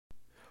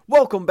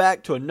Welcome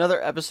back to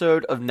another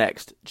episode of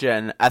Next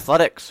Gen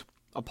Athletics,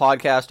 a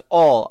podcast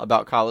all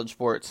about college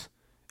sports.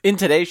 In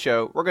today's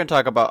show, we're going to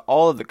talk about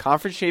all of the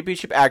conference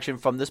championship action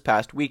from this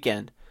past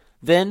weekend.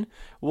 Then,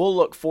 we'll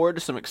look forward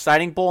to some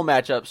exciting bowl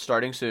matchups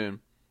starting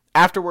soon.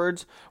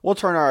 Afterwards, we'll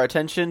turn our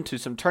attention to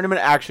some tournament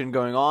action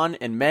going on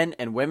in men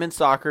and women's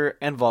soccer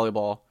and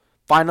volleyball.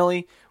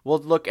 Finally, we'll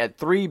look at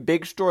three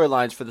big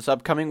storylines for this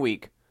upcoming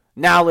week.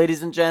 Now,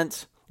 ladies and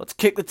gents, let's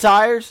kick the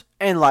tires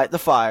and light the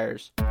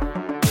fires.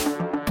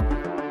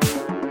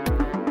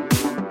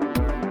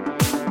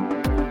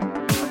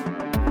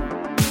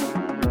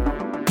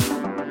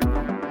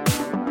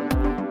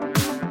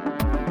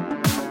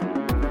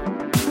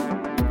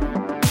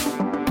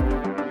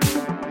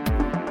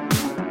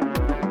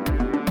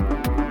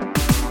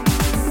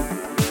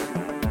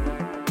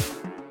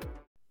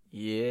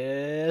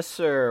 Yes,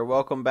 sir.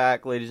 Welcome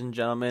back, ladies and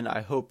gentlemen.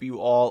 I hope you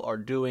all are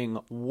doing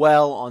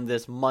well on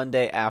this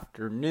Monday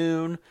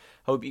afternoon.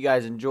 Hope you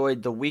guys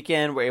enjoyed the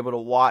weekend. We're able to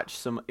watch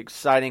some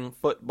exciting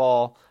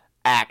football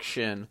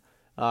action.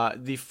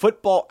 The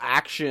football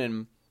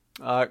action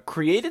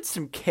created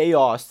some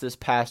chaos this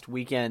past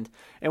weekend,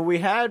 and we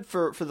had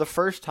for the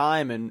first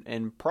time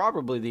in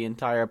probably the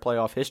entire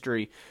playoff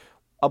history,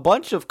 a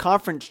bunch of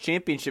conference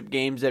championship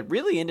games that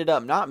really ended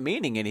up not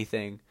meaning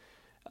anything.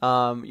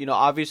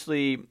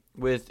 Obviously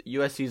with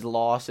USC's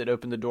loss, it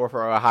opened the door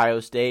for Ohio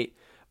State.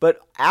 But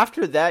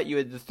after that, you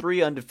had the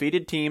three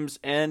undefeated teams,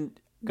 and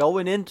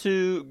going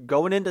into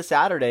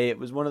Saturday, it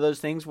was one of those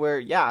things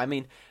where, I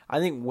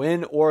think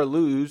win or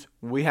lose,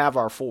 we have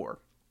our four,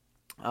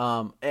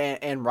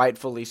 and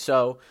rightfully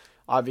so.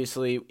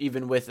 Obviously,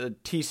 even with a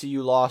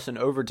TCU loss in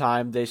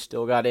overtime, they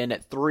still got in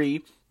at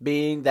 3,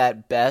 being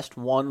that best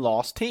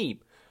one-loss team.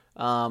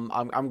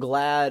 I'm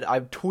glad.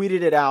 I've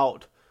tweeted it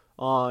out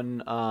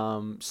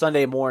on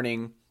Sunday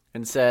morning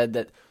and said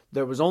that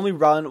there was only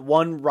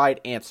one right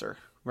answer,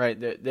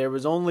 right? There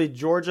was only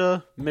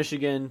Georgia,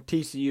 Michigan,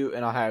 TCU,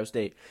 and Ohio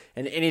State,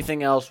 and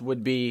anything else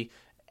would be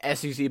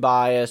SEC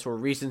bias or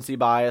recency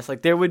bias.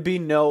 Like, there would be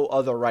no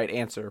other right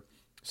answer.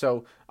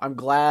 So I'm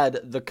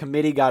glad the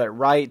committee got it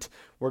right.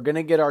 We're going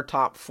to get our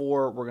top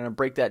 4. We're going to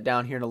break that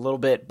down here in a little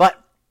bit.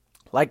 But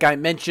like I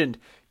mentioned,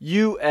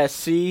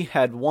 USC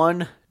had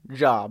one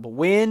job: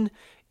 win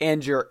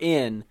and you're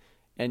in.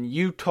 And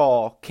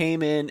Utah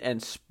came in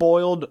and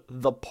spoiled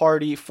the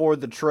party for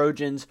the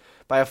Trojans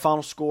by a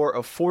final score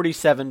of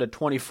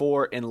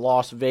 47-24 in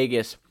Las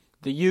Vegas.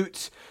 The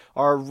Utes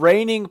are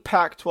reigning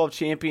Pac-12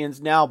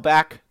 champions, now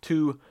back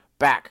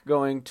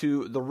going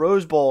to the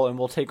Rose Bowl, and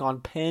will take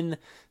on Penn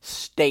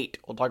State.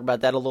 We'll talk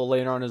about that a little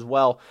later on as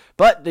well.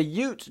 But the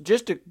Utes,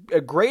 just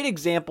a great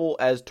example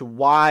as to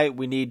why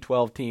we need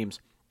 12 teams.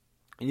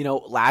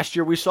 Last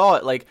year we saw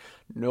it. Like,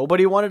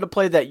 nobody wanted to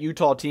play that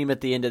Utah team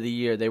at the end of the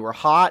year. They were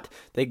hot.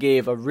 They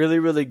gave a really,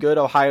 really good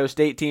Ohio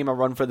State team a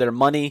run for their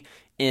money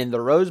in the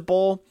Rose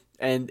Bowl.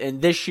 And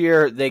this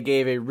year they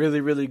gave a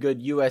really, really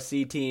good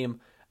USC team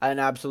an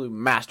absolute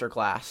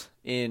masterclass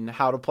in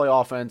how to play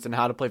offense and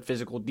how to play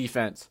physical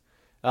defense.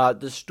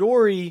 The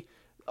story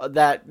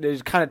that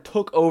kind of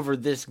took over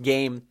this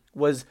game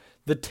was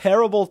the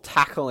terrible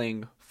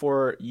tackling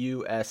for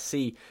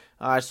USC.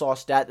 I saw a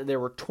stat that there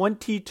were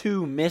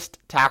 22 missed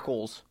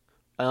tackles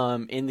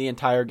in the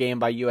entire game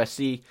by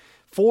USC.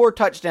 4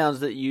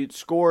 touchdowns that you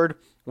scored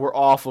were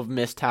off of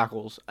missed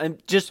tackles.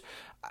 And just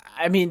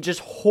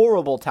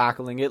horrible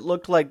tackling. It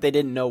looked like they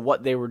didn't know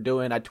what they were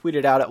doing. I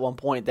tweeted out at one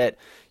point that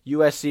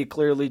USC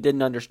clearly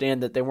didn't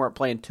understand that they weren't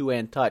playing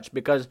two-hand touch,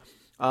 because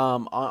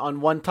on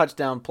one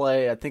touchdown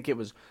play, I think it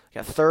was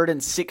a 3rd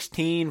and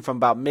 16 from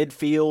about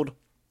midfield,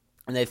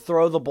 and they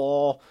throw the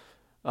ball.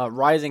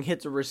 Rising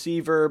hits a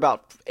receiver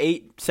about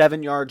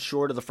 7 yards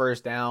short of the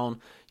first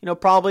down.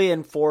 Probably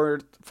in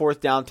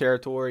fourth down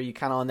territory,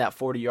 kind of on that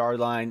 40-yard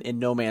line in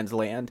no man's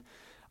land.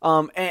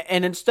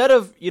 And instead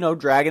of,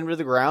 dragging him to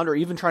the ground or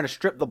even trying to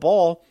strip the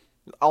ball,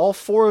 all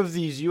 4 of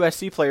these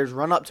USC players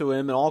run up to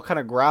him and all kind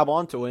of grab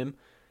onto him.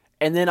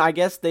 And then I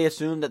guess they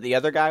assumed that the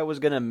other guy was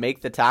going to make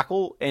the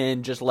tackle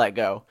and just let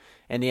go.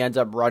 And he ends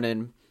up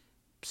running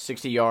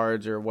 60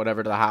 yards or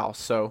whatever to the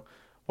house.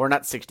 Or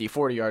not 60,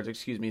 40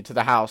 yards, to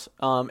the house.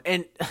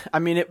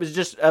 It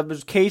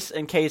was case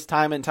and case,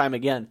 time and time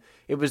again.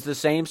 It was the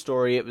same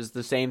story. It was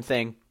the same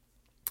thing.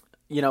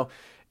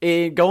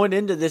 Going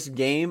into this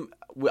game,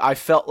 I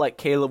felt like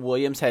Caleb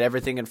Williams had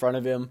everything in front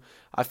of him.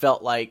 I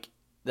felt like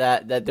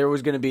that there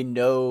was going to be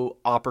no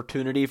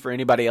opportunity for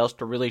anybody else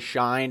to really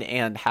shine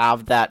and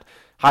have that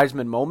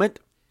Heisman moment.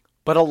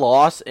 But a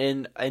loss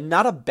and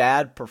not a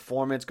bad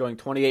performance, going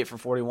 28 for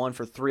 41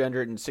 for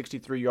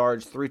 363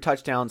 yards, 3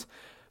 touchdowns.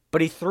 But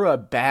he threw a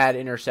bad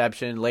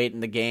interception late in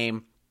the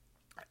game.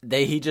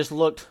 He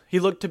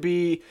looked to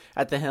be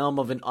at the helm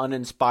of an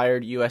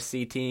uninspired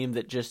USC team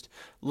that just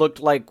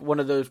looked like one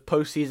of those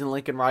postseason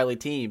Lincoln Riley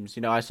teams.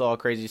 I saw a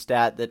crazy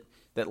stat that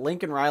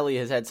Lincoln Riley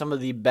has had some of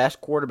the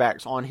best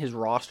quarterbacks on his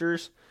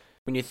rosters.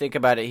 When you think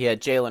about it, he had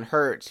Jalen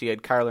Hurts, he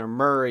had Kyler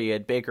Murray, he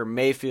had Baker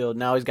Mayfield,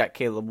 now he's got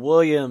Caleb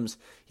Williams,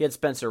 he had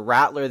Spencer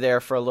Rattler there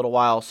for a little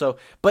while.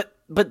 But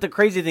But the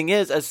crazy thing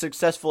is, as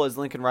successful as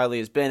Lincoln Riley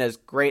has been, as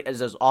great as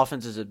those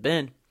offenses have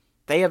been,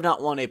 they have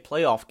not won a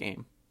playoff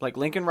game. Like,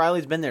 Lincoln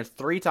Riley's been there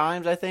 3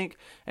 times, I think,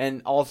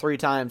 and all 3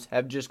 times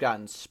have just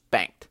gotten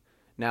spanked.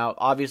 Now,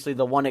 obviously,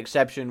 the one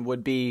exception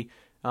would be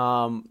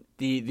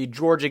the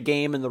Georgia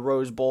game in the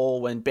Rose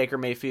Bowl when Baker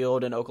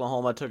Mayfield and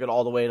Oklahoma took it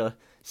all the way to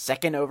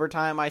second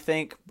overtime, I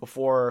think,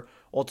 before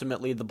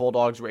ultimately the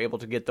Bulldogs were able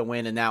to get the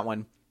win in that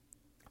one.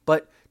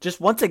 But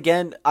just once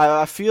again,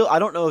 I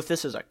don't know if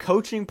this is a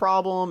coaching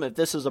problem, if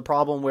this is a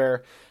problem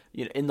where,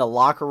 you know, in the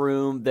locker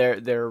room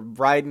they're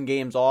riding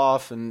games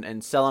off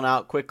and selling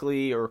out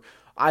quickly, or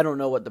I don't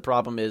know what the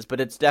problem is, but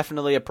it's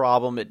definitely a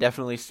problem. It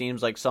definitely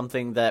seems like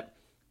something that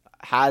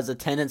has a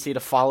tendency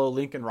to follow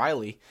Lincoln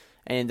Riley.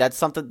 And that's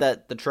something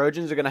that the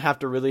Trojans are going to have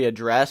to really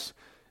address,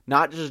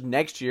 not just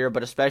next year,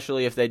 but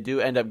especially if they do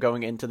end up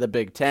going into the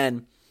Big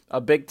Ten.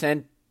 A Big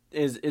Ten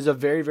is a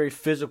very, very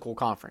physical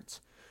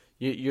conference.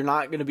 You're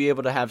not going to be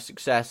able to have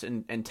success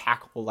and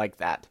tackle like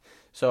that.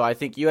 So I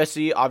think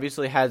USC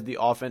obviously has the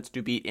offense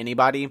to beat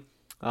anybody.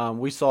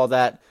 We saw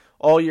that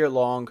all year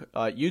long.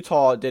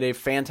 Utah did a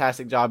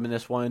fantastic job in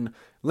this one,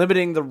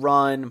 limiting the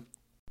run.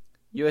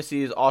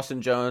 USC's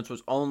Austin Jones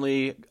was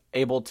only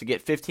able to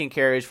get 15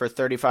 carries for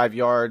 35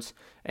 yards,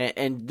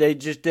 and they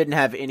just didn't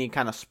have any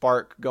kind of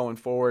spark going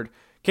forward.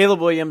 Caleb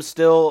Williams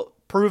still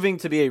proving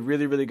to be a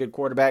really, really good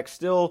quarterback,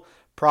 still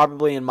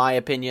probably, in my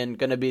opinion,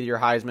 going to be your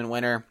Heisman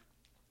winner.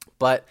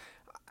 But,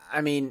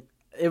 I mean,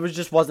 it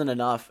just wasn't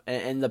enough,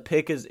 and the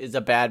pick is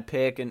a bad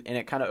pick, and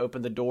it kind of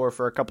opened the door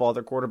for a couple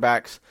other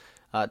quarterbacks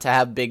to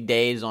have big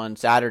days on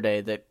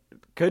Saturday that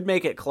could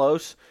make it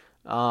close.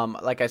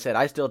 Like I said,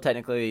 I still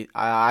think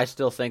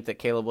that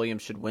Caleb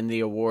Williams should win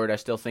the award. I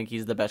still think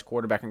he's the best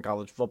quarterback in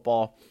college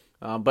football.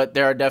 But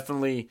there are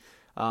definitely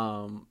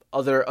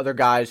other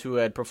guys who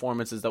had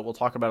performances that we'll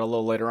talk about a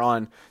little later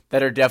on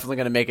that are definitely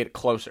going to make it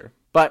closer.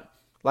 But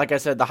like I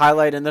said, the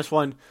highlight in this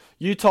one,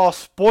 Utah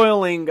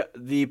spoiling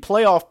the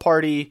playoff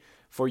party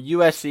for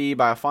USC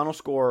by a final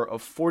score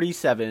of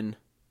 47-24.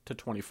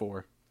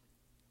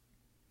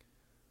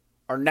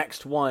 Our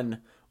next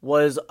one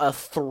was a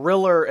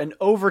thriller, an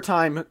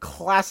overtime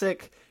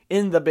classic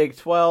in the Big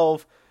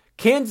 12.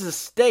 Kansas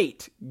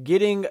State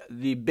getting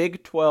the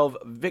Big 12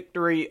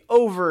 victory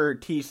over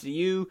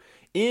TCU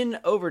in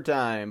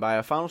overtime by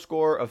a final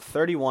score of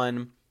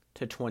 31-28.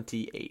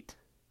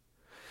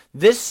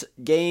 This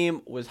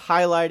game was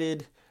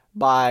highlighted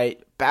by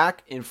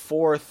back and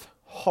forth,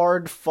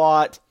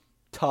 hard-fought,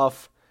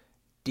 tough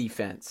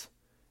defense.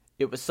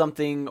 It was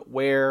something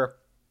where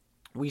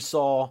we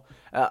saw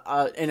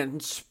an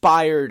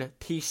inspired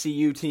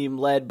TCU team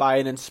led by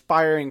an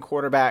inspiring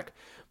quarterback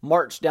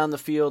march down the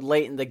field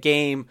late in the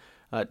game.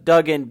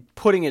 Duggan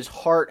putting his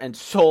heart and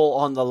soul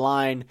on the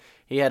line.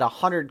 He had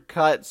 100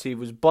 cuts. He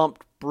was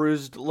bumped,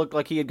 bruised, looked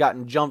like he had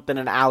gotten jumped in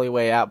an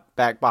alleyway out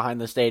back behind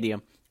the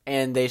stadium.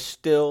 And they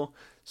still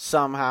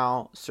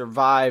somehow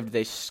survived.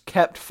 They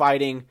kept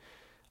fighting.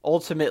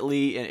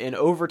 Ultimately, in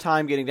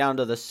overtime, getting down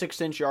to the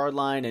 6-inch yard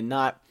line and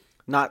not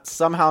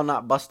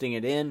busting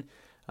it in.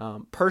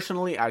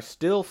 Personally, I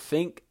still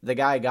think the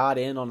guy got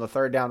in on the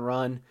third down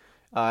run.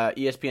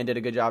 ESPN did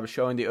a good job of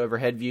showing the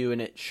overhead view,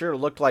 and it sure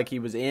looked like he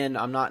was in.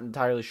 I'm not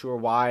entirely sure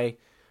why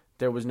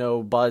there was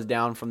no buzz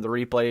down from the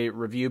replay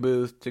review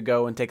booth to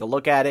go and take a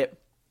look at it.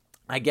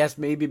 I guess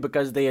maybe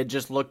because they had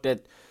just looked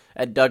at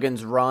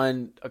Duggan's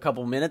run a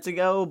couple minutes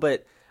ago,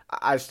 but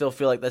I still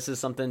feel like this is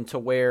something to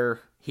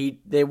where we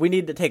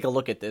need to take a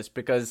look at this,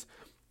 because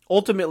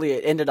ultimately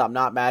it ended up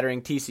not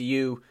mattering.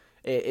 TCU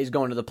is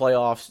going to the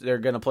playoffs. They're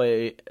going to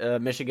play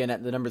Michigan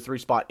at the number 3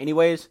 spot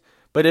anyways.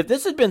 But if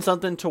this had been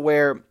something to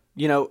where,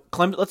 you know,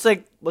 let's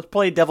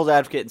play devil's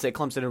advocate and say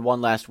Clemson had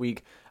won last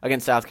week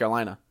against South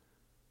Carolina.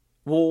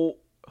 Well,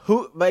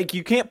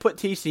 you can't put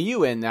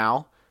TCU in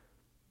now,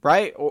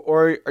 right?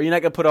 Or are you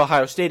not going to put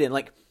Ohio State in?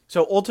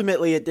 So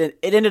ultimately it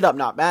ended up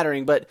not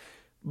mattering, but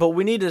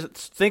we need to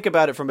think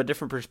about it from a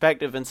different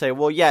perspective and say,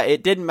 well, yeah,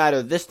 it didn't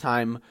matter this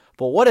time,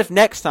 but what if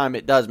next time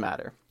it does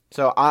matter?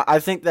 So I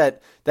think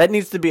that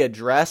needs to be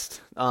addressed.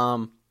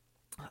 I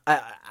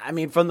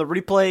mean, from the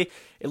replay,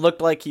 it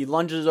looked like he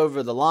lunges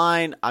over the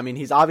line. I mean,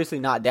 he's obviously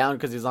not down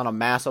because he's on a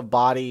mass of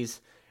bodies.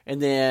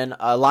 And then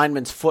a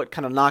lineman's foot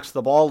kind of knocks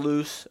the ball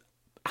loose.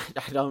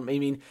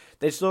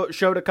 They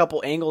showed a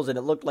couple angles, and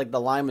it looked like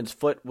the lineman's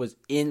foot was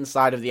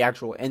inside of the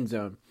actual end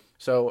zone.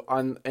 So,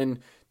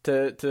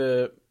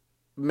 to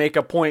make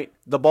a point,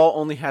 the ball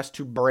only has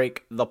to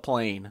break the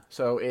plane.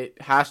 So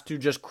it has to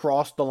just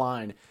cross the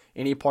line,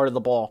 any part of the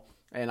ball.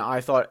 And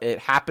I thought it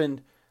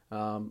happened.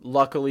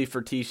 Luckily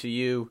for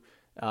TCU,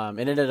 it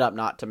ended up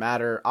not to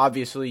matter.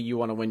 Obviously, you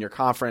want to win your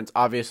conference.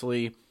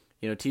 Obviously,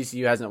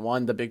 TCU hasn't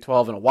won the Big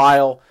 12 in a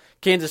while.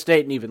 Kansas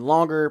State even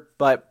longer,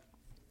 but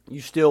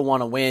you still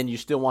want to win. You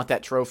still want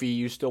that trophy.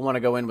 You still want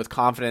to go in with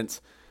confidence.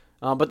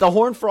 But the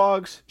Horned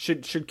Frogs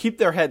should keep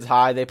their heads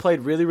high. They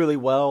played really, really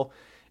well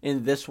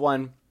in this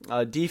one.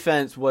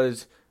 Defense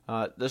was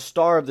the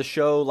star of the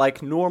show.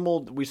 Like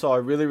normal, we saw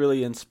a really,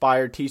 really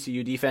inspired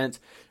TCU defense.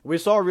 We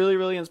saw a really,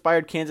 really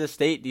inspired Kansas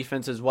State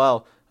defense as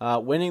well.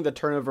 winning the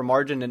turnover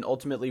margin and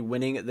ultimately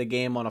winning the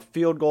game on a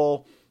field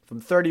goal from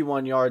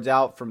 31 yards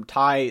out from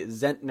Ty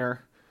Zentner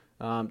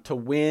to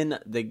win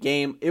the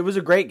game. It was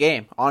a great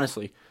game,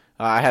 honestly.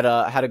 I had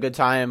a good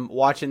time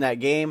watching that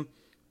game.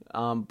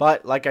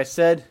 But like I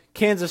said,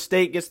 Kansas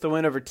State gets the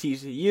win over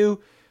TCU,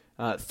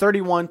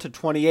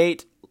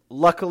 31-28.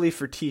 Luckily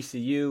for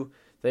TCU,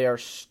 they are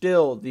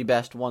still the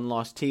best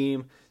one-loss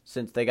team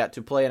since they got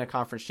to play in a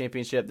conference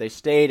championship. They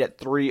stayed at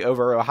 3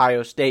 over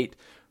Ohio State,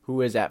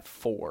 who is at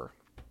 4.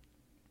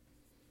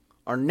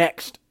 Our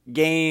next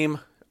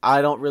game,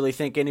 I don't really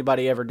think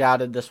anybody ever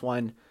doubted this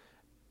one.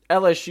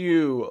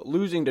 LSU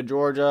losing to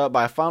Georgia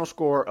by a final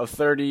score of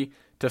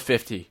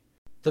 30-50.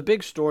 The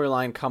big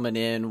storyline coming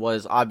in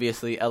was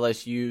obviously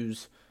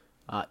LSU's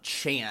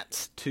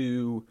chance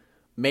to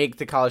make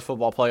the college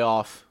football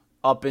playoff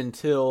up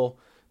until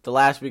the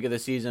last week of the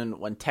season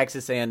when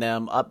Texas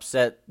A&M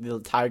upset the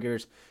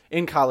Tigers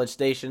in College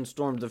Station,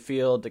 stormed the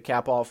field to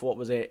cap off what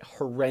was a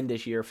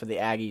horrendous year for the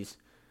Aggies.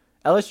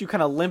 LSU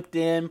kind of limped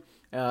in,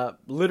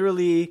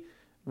 literally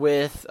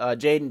with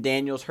Jaden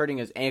Daniels hurting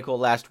his ankle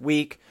last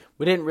week.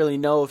 We didn't really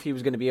know if he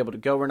was going to be able to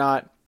go or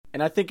not.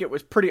 And I think it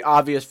was pretty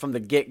obvious from the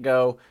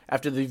get-go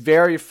after the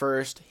very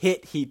first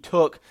hit he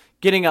took,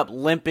 getting up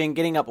limping,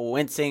 getting up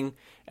wincing.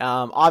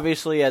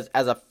 Obviously, as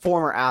a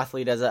former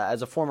athlete, as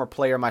a former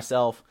player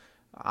myself,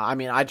 I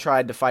mean, I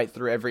tried to fight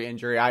through every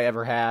injury I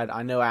ever had.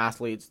 I know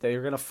athletes;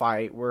 they're going to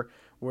fight.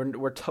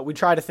 We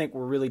try to think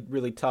we're really,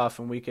 really tough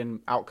and we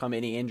can outcome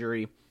any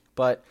injury,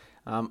 but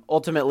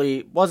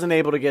ultimately wasn't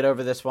able to get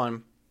over this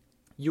one.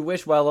 You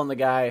wish well on the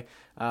guy.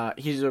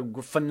 He's a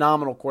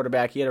phenomenal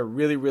quarterback. He had a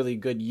really, really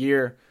good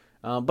year.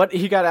 But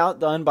he got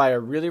outdone by a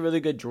really,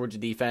 really good Georgia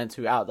defense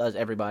who outdoes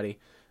everybody.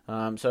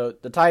 So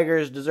the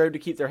Tigers deserve to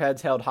keep their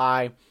heads held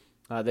high.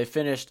 They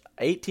finished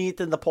 18th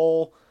in the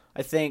poll,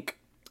 I think,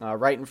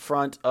 right in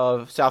front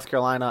of South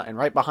Carolina and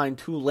right behind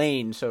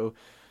Tulane. So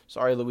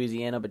sorry,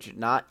 Louisiana, but you're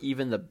not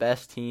even the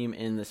best team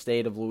in the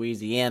state of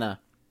Louisiana.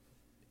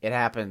 It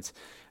happens.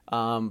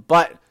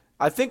 But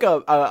I think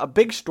a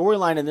big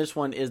storyline in this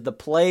one is the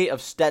play of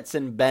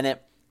Stetson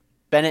Bennett.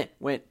 Bennett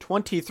went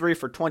 23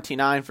 for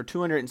 29 for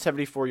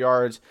 274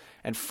 yards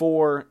and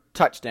 4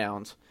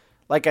 touchdowns.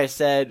 Like I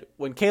said,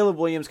 when Caleb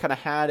Williams kind of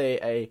had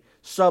a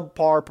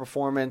subpar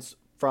performance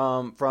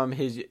from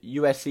his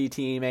USC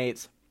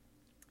teammates,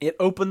 it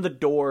opened the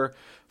door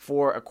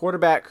for a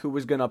quarterback who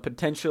was going to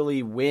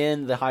potentially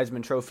win the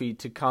Heisman Trophy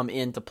to come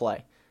into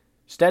play.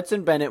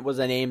 Stetson Bennett was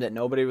a name that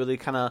nobody really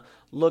kind of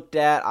looked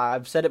at.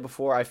 I've said it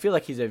before. I feel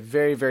like he's a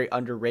very, very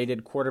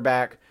underrated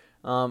quarterback.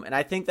 And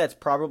I think that's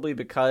probably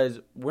because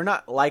we're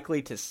not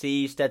likely to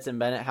see Stetson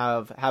Bennett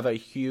have a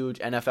huge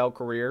NFL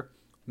career.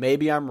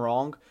 Maybe I'm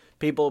wrong.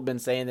 People have been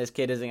saying this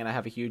kid isn't going to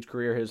have a huge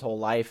career his whole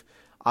life.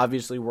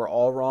 Obviously, we're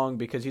all wrong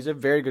because he's a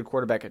very good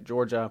quarterback at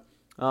Georgia.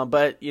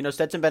 But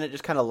Stetson Bennett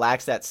just kind of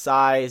lacks that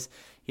size.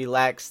 He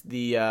lacks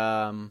the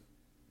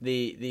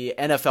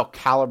NFL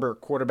caliber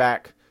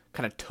quarterback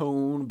kind of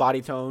tone,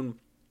 body tone.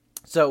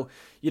 So,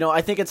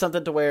 I think it's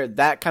something to where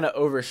that kind of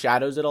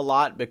overshadows it a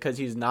lot because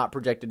he's not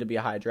projected to be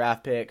a high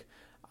draft pick.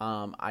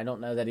 I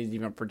don't know that he's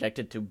even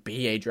projected to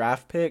be a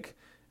draft pick.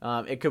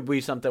 It could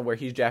be something where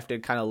he's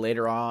drafted kind of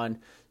later on,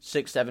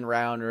 6th, 7th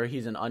round, or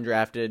he's an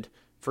undrafted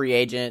free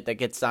agent that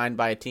gets signed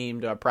by a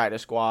team to a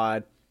practice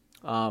squad.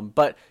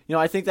 But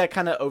I think that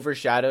kind of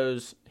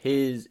overshadows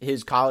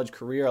his college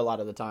career a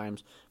lot of the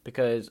times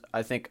because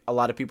I think a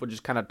lot of people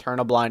just kind of turn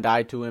a blind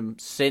eye to him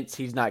since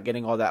he's not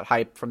getting all that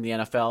hype from the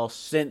NFL,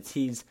 since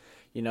he's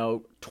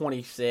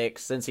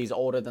 26, since he's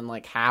older than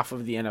like half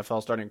of the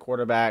NFL starting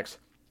quarterbacks.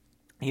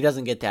 He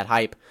doesn't get that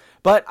hype.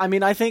 But,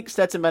 I think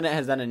Stetson Bennett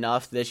has done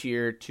enough this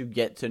year to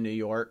get to New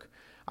York.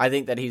 I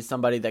think that he's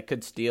somebody that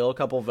could steal a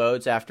couple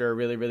votes after a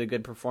really, really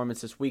good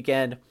performance this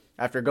weekend,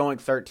 after going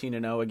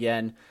 13-0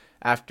 again,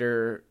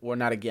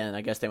 not again,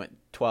 I guess they went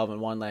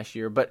 12-1 last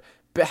year, but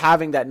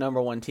having that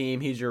number one team,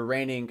 he's your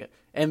reigning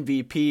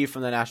MVP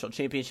from the national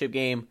championship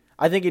game.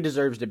 I think he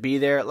deserves to be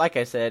there. Like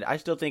I said, I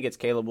still think it's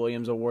Caleb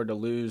Williams' award to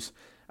lose.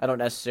 I don't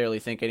necessarily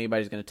think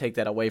anybody's going to take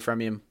that away from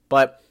him,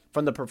 but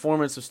from the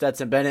performance of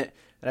Stetson Bennett,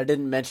 and I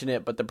didn't mention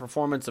it, but the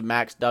performance of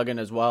Max Duggan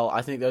as well,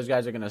 I think those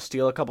guys are going to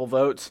steal a couple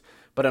votes,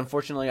 but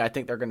unfortunately I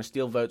think they're going to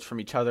steal votes from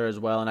each other as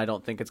well, and I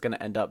don't think it's going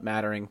to end up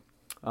mattering.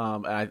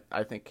 And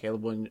I think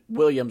Caleb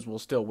Williams will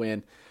still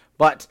win.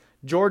 But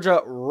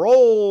Georgia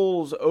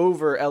rolls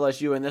over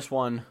LSU in this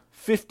one,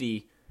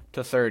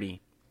 50-30.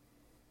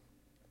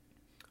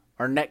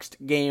 Our next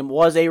game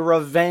was a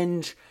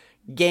revenge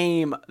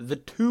game. The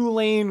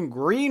Tulane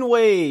Green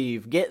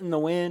Wave getting the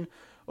win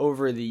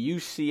over the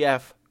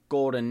UCF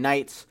Golden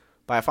Knights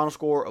by a final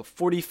score of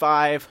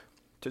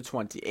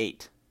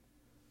 45-28.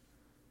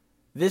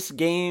 This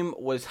game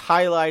was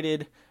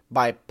highlighted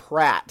by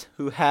Pratt,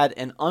 who had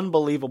an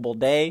unbelievable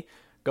day,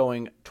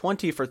 going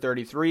 20 for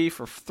 33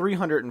 for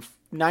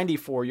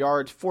 394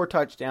 yards, 4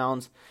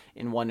 touchdowns,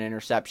 and 1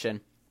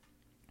 interception.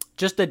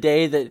 Just a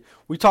day that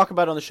we talk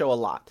about on the show a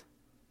lot,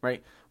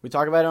 right? We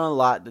talk about it a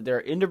lot, that there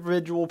are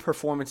individual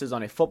performances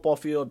on a football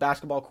field,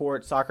 basketball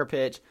court, soccer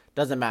pitch,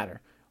 doesn't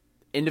matter.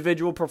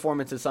 individual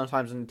performances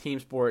sometimes in team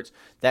sports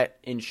that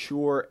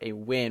ensure a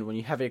win. When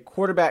you have a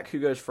quarterback who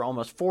goes for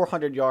almost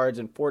 400 yards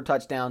and 4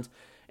 touchdowns,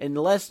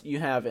 unless you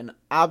have an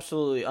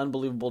absolutely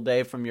unbelievable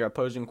day from your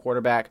opposing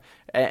quarterback,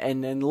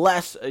 and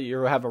unless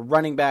you have a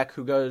running back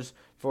who goes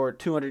for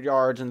 200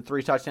 yards and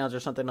 3 touchdowns or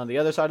something on the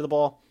other side of the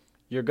ball,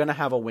 you're going to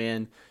have a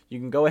win. You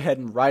can go ahead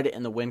and write it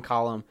in the win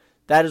column.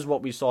 That is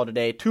what we saw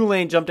today.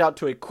 Tulane jumped out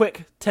to a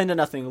quick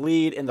 10-0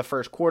 lead in the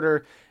first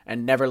quarter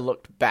and never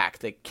looked back.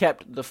 They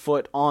kept the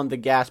foot on the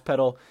gas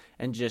pedal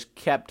and just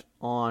kept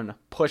on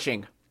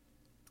pushing.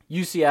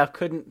 UCF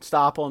couldn't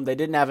stop them. They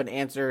didn't have an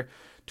answer.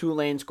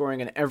 Tulane scoring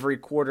in every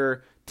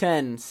quarter,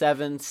 10,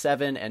 7,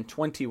 7, and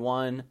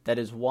 21. That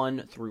is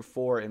 1 through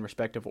 4 in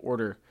respective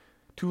order.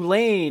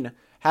 Tulane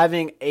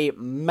having a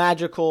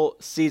magical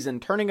season,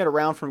 turning it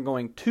around from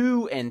going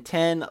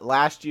 2-10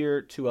 last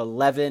year to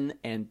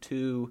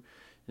 11-2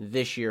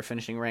 this year,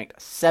 finishing ranked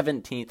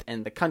 17th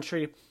in the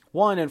country,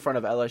 1 in front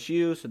of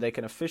LSU, so they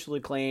can officially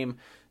claim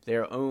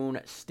their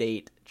own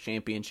state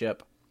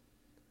championship.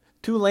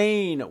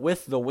 Tulane,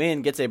 with the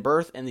win, gets a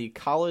berth in the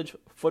college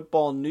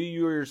football New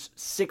Year's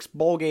Six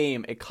bowl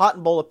game, a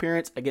Cotton Bowl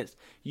appearance against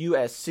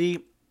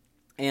USC.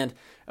 And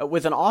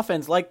with an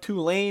offense like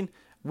Tulane,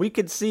 we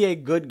could see a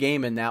good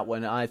game in that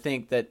one. I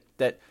think that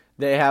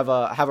they have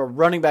a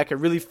running back, a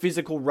really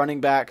physical running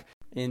back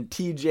in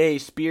TJ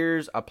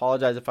Spears. I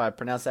apologize if I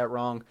pronounced that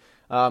wrong.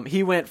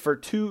 He went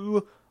for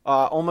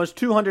almost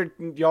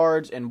 200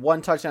 yards and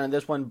 1 touchdown in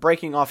this one,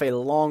 breaking off a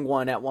long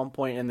one at one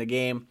point in the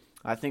game,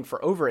 I think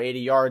for over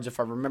 80 yards if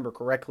I remember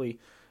correctly.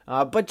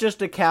 But just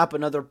to cap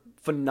another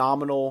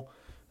phenomenal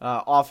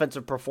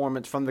offensive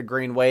performance from the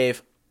Green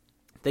Wave.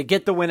 They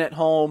get the win at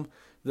home.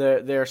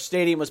 Their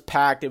stadium was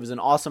packed. It was an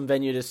awesome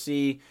venue to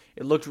see.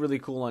 It looked really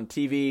cool on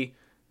TV.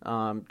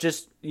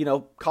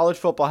 College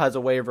football has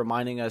a way of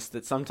reminding us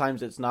that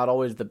sometimes it's not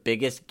always the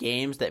biggest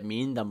games that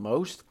mean the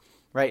most,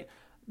 right?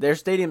 Their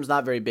stadium's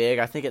not very big.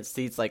 I think it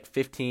seats like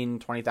 15,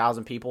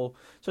 20,000 people.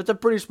 So it's a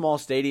pretty small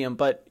stadium,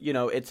 but,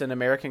 it's an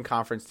American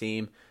Conference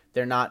team.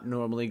 They're not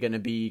normally going to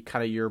be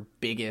kind of your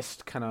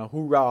biggest kind of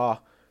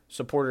hoorah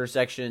supporter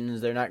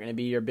sections. They're not going to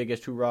be your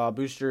biggest hoorah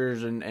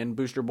boosters and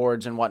booster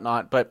boards and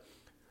whatnot, but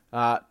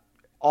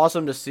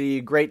awesome to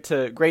see. Great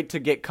to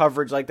get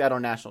coverage like that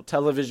on national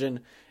television,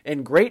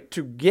 and great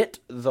to get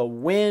the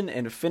win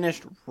and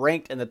finished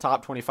ranked in the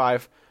top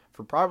 25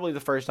 for probably the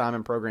first time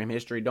in program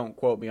history. Don't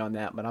quote me on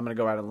that, but I'm going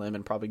to go out on a limb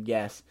and probably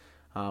guess.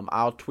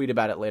 I'll tweet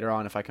about it later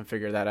on if I can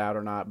figure that out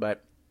or not.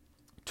 But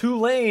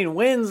Tulane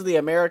wins the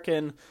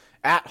American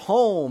at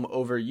home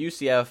over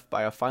UCF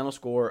by a final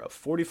score of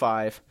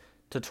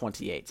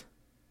 45-28.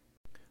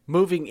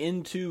 Moving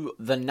into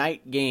the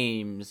night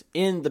games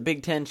in the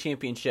Big Ten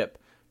Championship,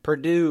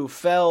 Purdue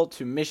fell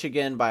to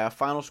Michigan by a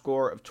final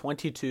score of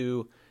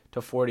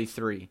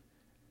 22-43.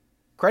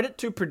 Credit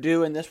to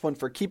Purdue in this one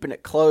for keeping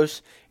it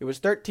close. It was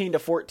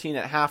 13-14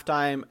 at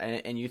halftime,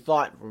 and you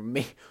thought,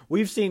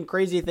 we've seen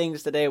crazy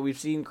things today. We've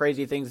seen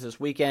crazy things this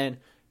weekend.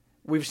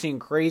 We've seen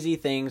crazy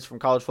things from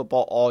college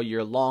football all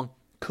year long.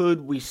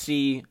 Could we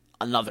see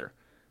another?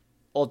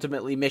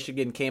 Ultimately,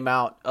 Michigan came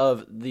out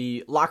of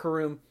the locker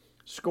room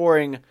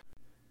scoring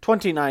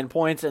 29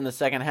 points in the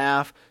second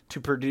half to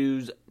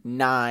Purdue's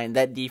 9.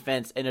 That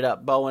defense ended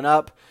up bowing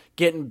up,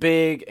 getting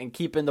big, and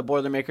keeping the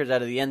Boilermakers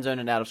out of the end zone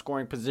and out of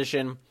scoring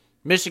position.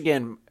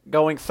 Michigan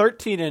going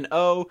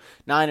 13-0,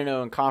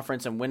 9-0 in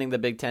conference, and winning the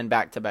Big Ten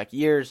back-to-back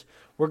years.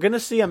 We're going to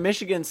see a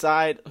Michigan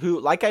side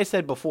who, like I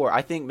said before,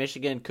 I think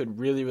Michigan could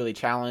really, really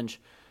challenge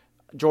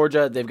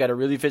Georgia. They've got a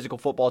really physical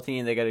football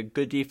team. They got a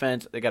good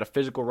defense. They got a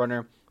physical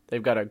runner.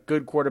 They've got a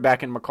good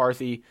quarterback in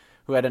McCarthy,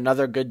 who had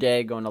another good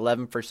day, going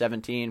 11 for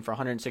 17 for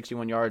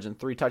 161 yards and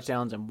 3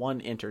 touchdowns and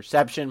 1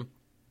 interception.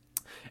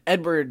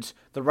 Edwards,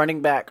 the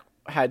running back,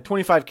 had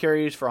 25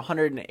 carries for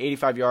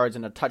 185 yards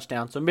and a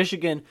touchdown. So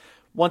Michigan,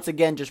 once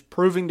again, just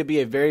proving to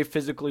be a very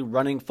physically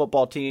running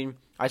football team.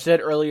 I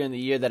said earlier in the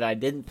year that I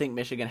didn't think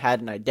Michigan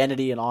had an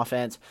identity in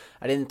offense.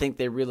 I didn't think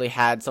they really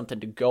had something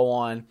to go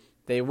on.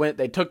 They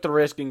took the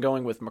risk in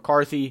going with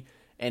McCarthy,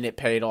 and it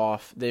paid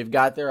off. They've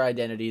got their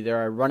identity.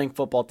 They're a running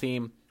football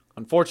team.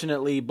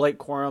 Unfortunately, Blake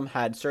Corum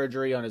had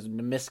surgery on his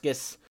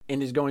meniscus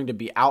and is going to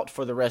be out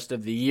for the rest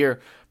of the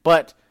year.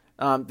 But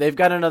they've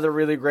got another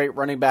really great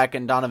running back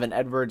in Donovan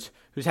Edwards,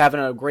 who's having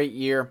a great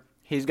year.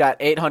 He's got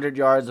 800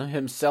 yards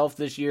himself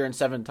this year and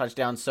 7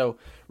 touchdowns. So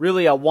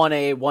really a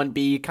 1A,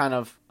 1B kind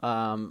of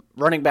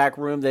running back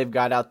room they've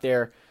got out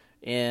there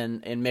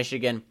in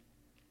Michigan.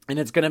 And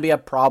it's going to be a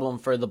problem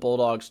for the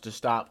Bulldogs to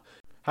stop.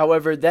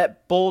 However,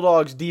 that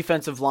Bulldogs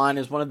defensive line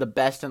is one of the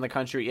best in the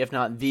country, if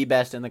not the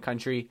best in the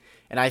country.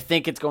 And I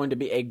think it's going to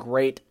be a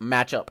great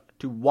matchup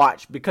to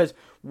watch, because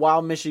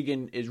while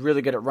Michigan is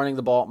really good at running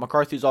the ball,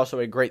 McCarthy's also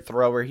a great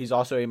thrower. He's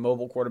also a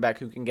mobile quarterback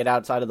who can get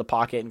outside of the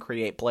pocket and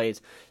create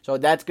plays. So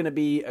that's going to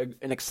be an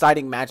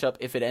exciting matchup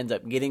if it ends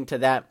up getting to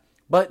that.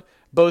 But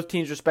both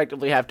teams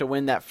respectively have to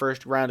win that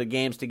first round of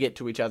games to get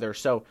to each other.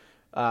 So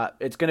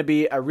it's going to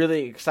be a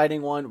really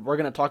exciting one. We're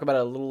going to talk about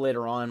it a little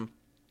later on.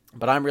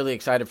 But I'm really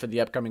excited for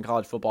the upcoming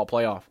college football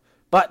playoff.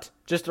 But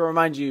just to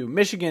remind you,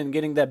 Michigan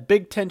getting that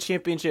Big Ten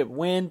championship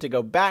win to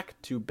go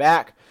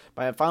back-to-back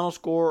by a final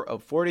score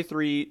of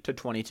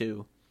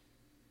 43-22.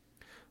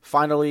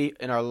 Finally,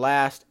 in our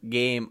last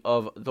game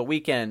of the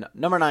weekend,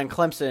 number 9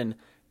 Clemson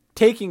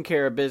taking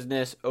care of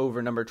business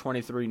over number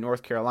 23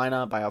 North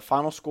Carolina by a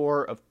final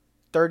score of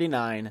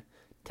 39-10.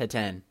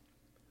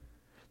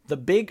 The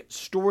big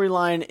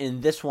storyline in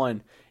this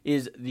one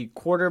is the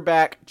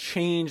quarterback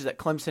change that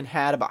Clemson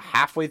had about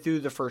halfway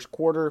through the first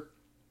quarter.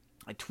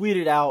 I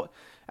tweeted out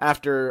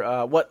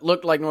after what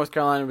looked like North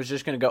Carolina was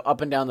just going to go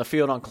up and down the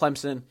field on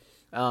Clemson,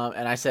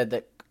 and I said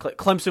that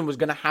Clemson was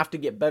going to have to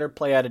get better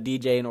play out of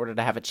DJ in order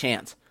to have a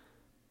chance.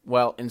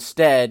 Well,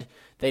 instead,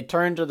 they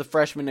turned to the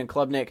freshman in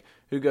Klubnik,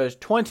 who goes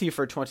 20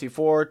 for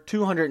 24,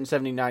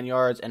 279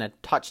 yards, and a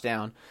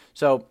touchdown.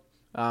 So,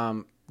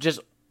 just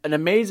an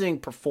amazing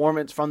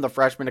performance from the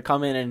freshman to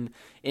come in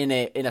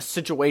a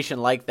situation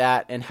like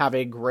that and have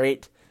a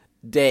great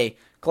day.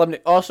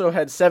 Klubnik also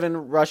had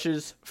 7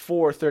 rushes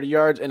for 30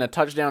 yards and a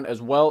touchdown as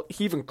well.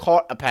 He even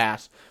caught a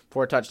pass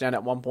for a touchdown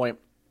at one point.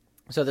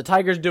 So the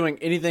Tigers doing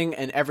anything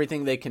and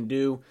everything they can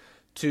do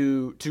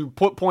to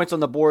put points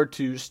on the board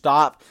to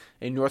stop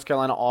a North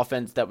Carolina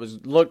offense that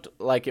looked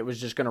like it was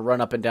just going to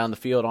run up and down the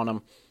field on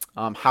them.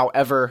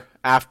 However,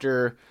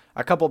 after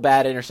a couple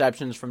bad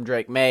interceptions from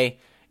Drake May,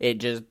 it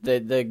just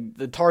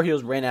the Tar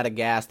Heels ran out of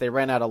gas. They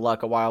ran out of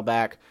luck a while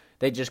back.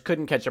 They just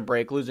couldn't catch a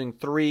break, losing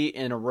 3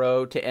 in a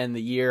row to end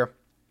the year.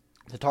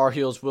 The Tar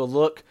Heels will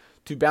look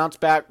to bounce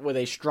back with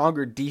a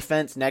stronger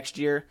defense next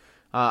year.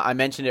 I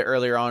mentioned it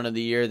earlier on in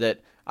the year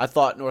that I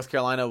thought North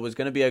Carolina was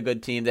going to be a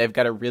good team. They've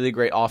got a really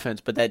great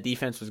offense, but that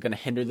defense was going to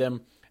hinder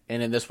them,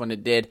 and in this one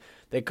it did.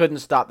 They couldn't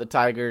stop the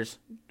Tigers.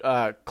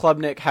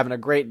 Klubnik having a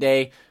great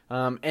day.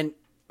 And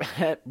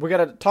we're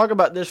going to talk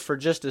about this for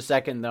just a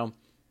second, though.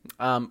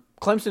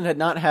 Clemson had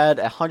not had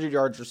 100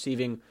 yards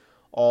receiving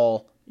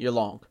all year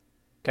long.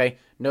 Okay,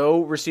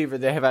 no receiver.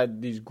 They have had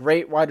these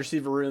great wide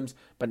receiver rooms,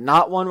 but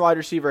not one wide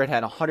receiver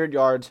had 100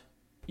 yards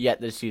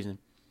yet this season.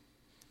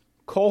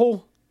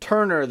 Cole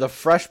Turner, the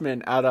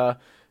freshman out of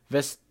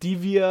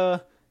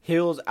Vestavia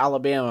Hills,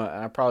 Alabama,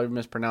 I probably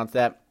mispronounced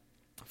that.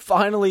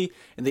 Finally,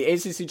 in the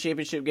ACC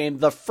championship game,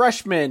 the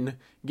freshman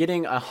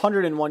getting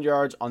 101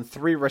 yards on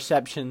 3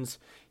 receptions.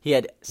 He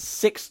had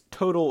 6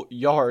 total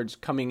yards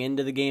coming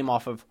into the game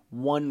off of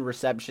 1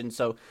 reception.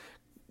 So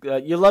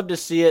you love to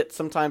see it.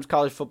 Sometimes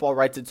college football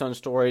writes its own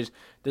stories.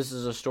 This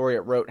is a story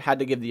it wrote. Had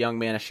to give the young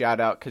man a shout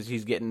out because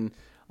he's getting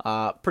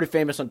pretty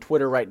famous on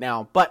Twitter right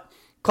now. But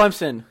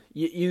Clemson,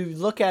 you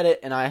look at it,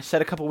 and I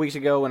said a couple weeks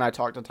ago when I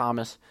talked to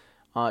Thomas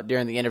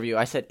during the interview,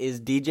 I said,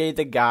 is DJ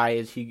the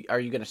guy? Are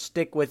you going to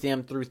stick with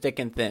him through thick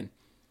and thin?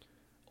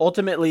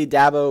 Ultimately,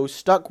 Dabo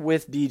stuck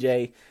with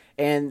DJ,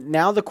 and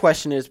now the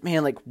question is,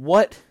 man, like,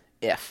 what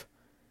if?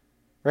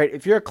 Right?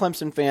 If you're a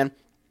Clemson fan,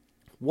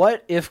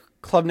 what if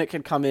Klubnik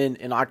had come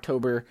in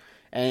October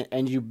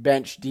and you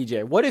bench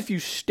DJ? What if you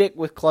stick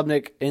with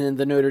Klubnik in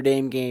the Notre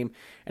Dame game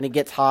and it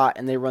gets hot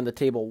and they run the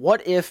table?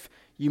 What if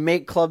you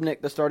make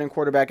Klubnik the starting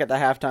quarterback at the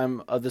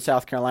halftime of the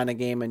South Carolina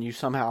game and you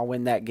somehow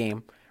win that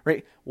game?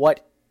 Right?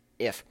 What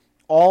if?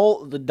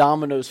 All the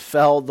dominoes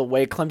fell the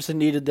way Clemson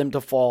needed them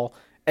to fall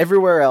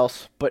everywhere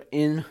else but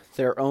in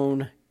their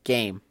own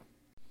game.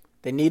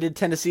 They needed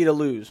Tennessee to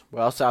lose.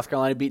 Well, South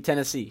Carolina beat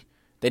Tennessee.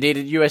 They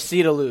needed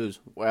USC to lose.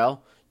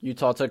 Well,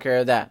 Utah took care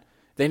of that.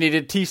 They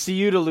needed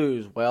TCU to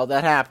lose. Well,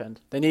 that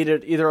happened. They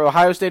needed either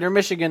Ohio State or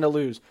Michigan to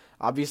lose.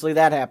 Obviously,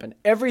 that happened.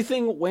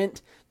 Everything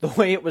went the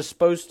way it was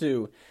supposed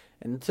to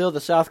until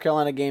the South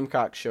Carolina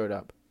Gamecocks showed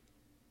up.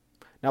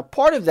 Now,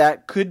 part of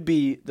that could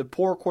be the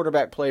poor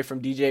quarterback play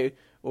from DJ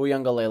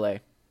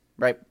Uiagalelei,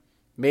 right?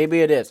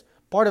 Maybe it is.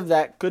 Part of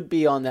that could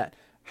be on that.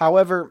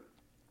 However,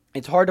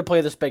 it's hard to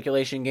play the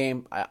speculation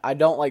game. I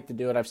don't like to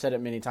do it. I've said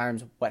it many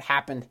times. What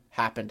happened,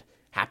 happened,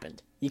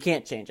 happened. You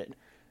can't change it.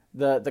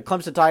 The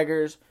Clemson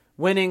Tigers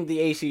winning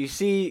the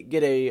ACC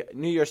get a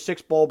New Year's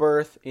Six bowl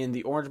berth in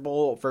the Orange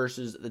Bowl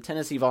versus the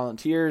Tennessee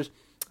Volunteers.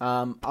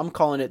 I'm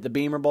calling it the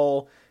Beamer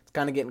Bowl. It's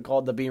kind of getting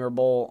called the Beamer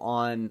Bowl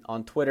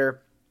on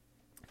Twitter.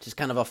 Just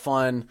kind of a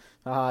fun,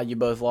 you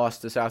both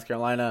lost to South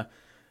Carolina,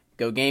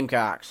 go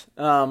Gamecocks.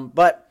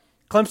 But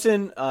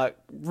Clemson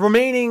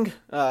remaining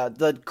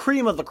the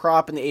cream of the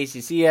crop in the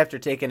ACC after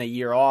taking a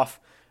year off,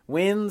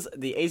 wins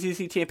the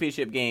ACC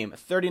championship game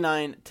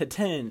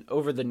 39-10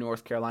 over the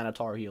North Carolina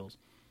Tar Heels.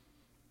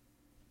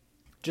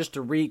 Just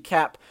to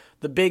recap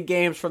the big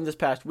games from this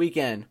past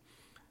weekend.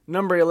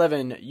 Number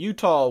 11,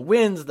 Utah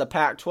wins the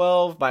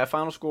Pac-12 by a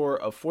final score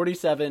of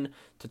 47-24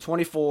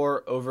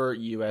 over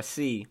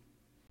USC.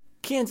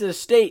 Kansas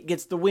State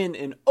gets the win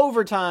in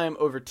overtime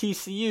over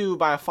TCU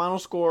by a final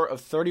score of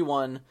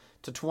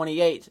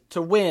 31-28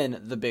 to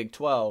win the Big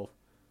 12.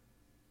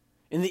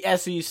 In the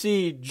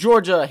SEC,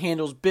 Georgia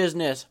handles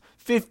business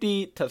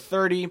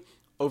 50-30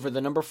 over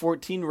the number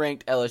 14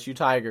 ranked LSU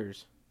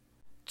Tigers.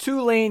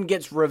 Tulane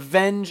gets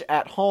revenge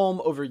at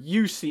home over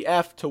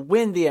UCF to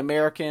win the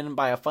American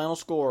by a final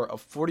score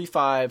of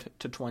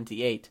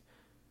 45-28.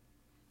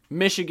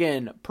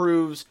 Michigan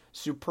proves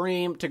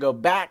supreme to go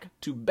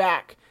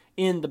back-to-back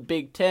in the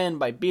Big Ten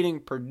by beating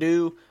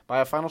Purdue by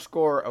a final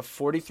score of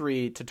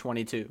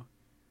 43-22.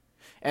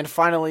 And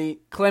finally,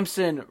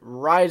 Clemson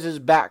rises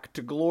back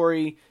to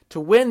glory to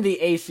win the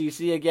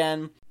ACC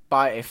again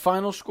by a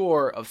final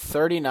score of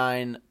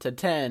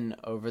 39-10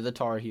 over the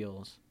Tar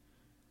Heels.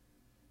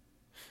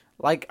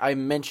 Like I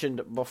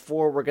mentioned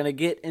before, we're going to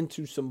get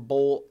into some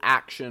bowl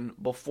action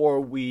before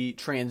we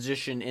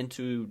transition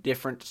into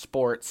different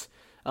sports.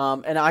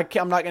 And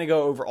I'm not going to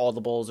go over all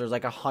the bowls. There's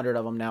like 100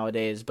 of them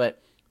nowadays.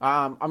 But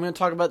I'm going to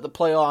talk about the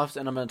playoffs,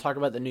 and I'm going to talk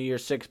about the New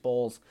Year's Six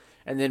bowls.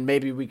 And then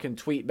maybe we can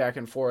tweet back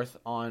and forth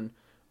on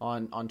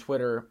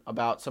Twitter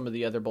about some of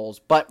the other bowls.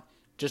 But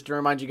just to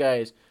remind you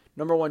guys,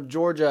 number 1,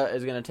 Georgia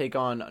is going to take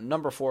on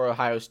number 4,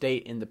 Ohio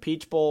State in the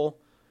Peach Bowl.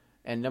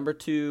 And number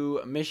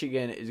 2,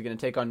 Michigan is going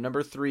to take on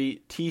number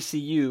 3,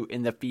 TCU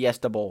in the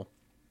Fiesta Bowl.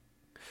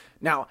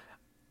 Now,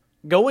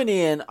 going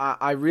in,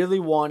 I really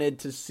wanted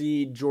to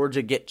see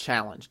Georgia get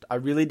challenged. I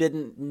really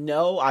didn't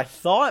know. I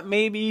thought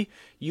maybe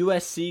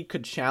USC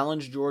could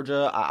challenge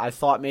Georgia. I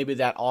thought maybe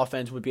that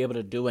offense would be able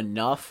to do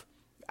enough.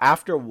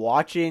 After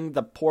watching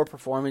the poor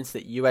performance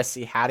that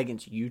USC had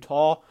against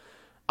Utah,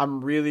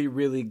 I'm really,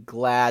 really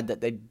glad that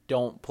they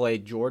don't play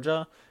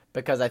Georgia,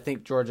 because I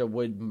think Georgia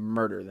would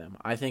murder them.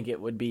 I think it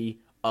would be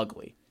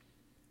ugly.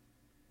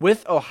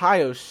 With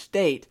Ohio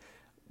State,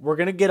 we're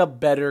going to get a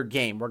better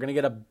game. We're going to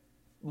get a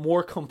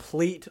more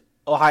complete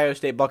Ohio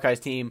State Buckeyes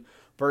team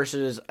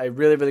versus a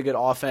really, really good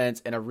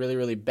offense and a really,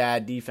 really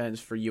bad defense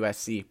for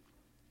USC.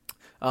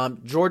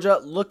 Georgia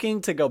looking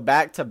to go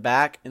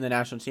back-to-back in the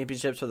national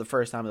championships for the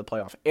first time in the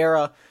playoff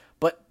era,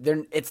 but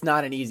it's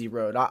not an easy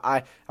road.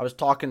 I was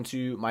talking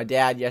to my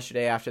dad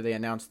yesterday after they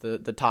announced the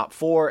top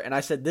 4, and I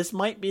said this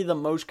might be the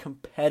most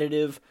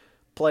competitive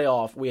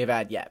playoff we have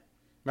had yet.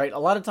 Right? A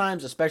lot of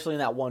times, especially in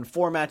that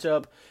 1-4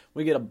 matchup,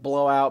 we get a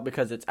blowout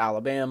because it's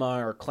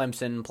Alabama or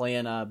Clemson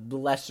playing a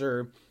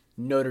lesser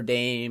Notre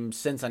Dame,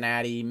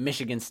 Cincinnati,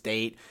 Michigan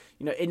State.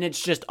 And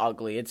it's just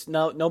ugly.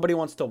 Nobody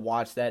wants to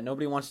watch that.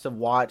 Nobody wants to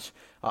watch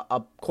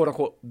a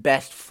quote-unquote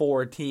best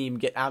 4 team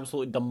get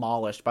absolutely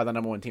demolished by the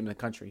number 1 team in the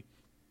country.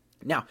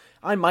 Now,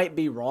 I might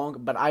be wrong,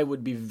 but I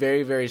would be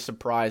very, very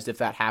surprised if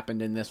that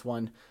happened in this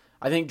one.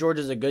 I think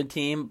Georgia's a good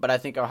team, but I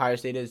think Ohio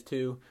State is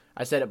too.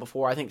 I said it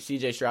before, I think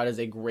C.J. Stroud is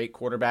a great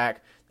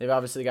quarterback. They've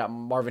obviously got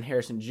Marvin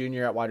Harrison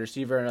Jr. at wide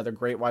receiver, another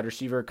great wide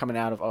receiver coming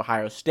out of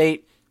Ohio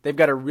State. They've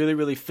got a really,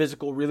 really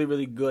physical, really,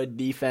 really good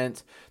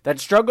defense that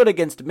struggled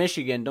against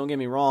Michigan, don't get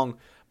me wrong,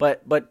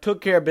 but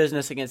took care of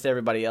business against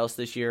everybody else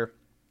this year.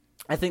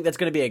 I think that's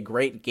going to be a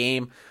great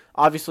game.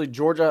 Obviously,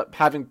 Georgia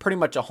having pretty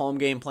much a home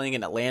game playing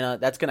in Atlanta,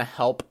 that's going to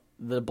help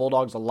the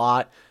Bulldogs a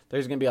lot.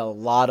 There's going to be a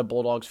lot of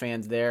Bulldogs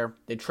fans there.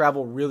 They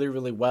travel really,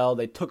 really well.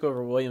 They took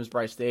over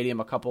Williams-Brice Stadium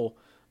a couple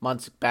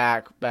months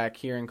back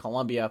here in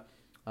Columbia,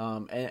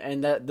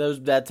 and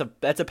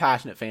that's a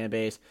passionate fan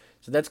base.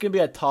 So that's going to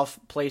be a tough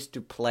place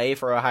to play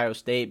for Ohio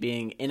State,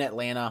 being in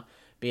Atlanta,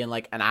 being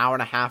like an hour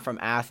and a half from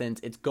Athens.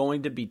 It's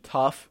going to be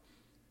tough,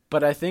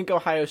 but I think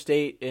Ohio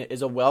State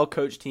is a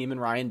well-coached team in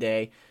Ryan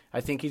Day.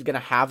 I think he's going to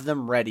have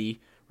them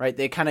ready, right?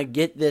 They kind of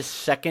get this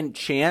second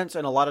chance,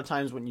 and a lot of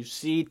times when you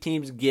see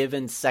teams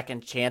given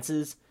second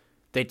chances,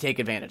 they take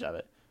advantage of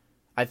it.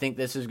 I think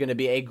this is going to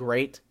be a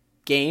great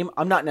game.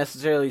 I'm not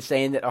necessarily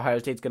saying that Ohio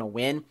State's going to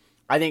win.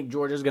 I think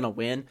Georgia's going to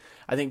win.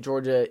 I think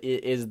Georgia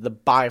is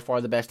by far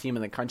the best team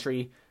in the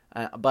country,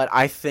 but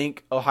I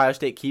think Ohio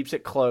State keeps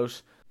it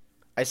close.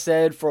 I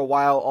said for a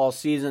while all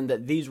season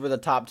that these were the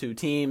top 2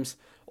 teams.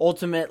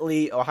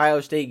 Ultimately, Ohio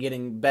State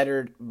getting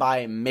bettered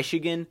by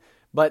Michigan,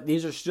 but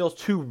these are still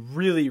 2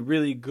 really,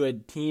 really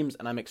good teams,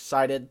 and I'm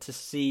excited to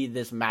see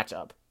this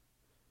matchup.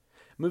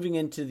 Moving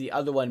into the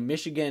other one,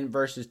 Michigan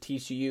versus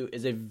TCU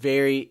is a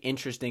very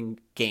interesting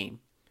game.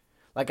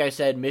 Like I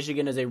said,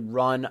 Michigan is a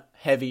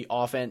run-heavy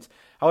offense.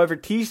 However,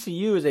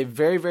 TCU is a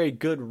very, very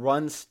good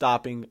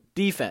run-stopping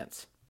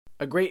defense.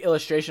 A great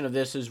illustration of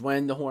this is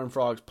when the Horned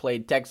Frogs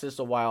played Texas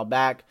a while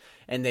back,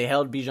 and they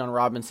held Bijan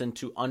Robinson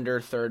to under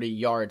 30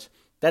 yards.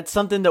 That's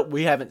something that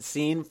we haven't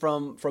seen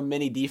from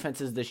many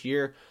defenses this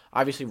year.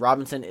 Obviously,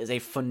 Robinson is a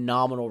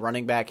phenomenal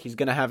running back. He's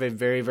going to have a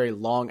very, very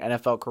long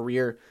NFL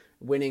career,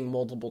 winning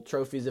multiple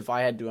trophies if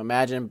I had to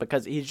imagine,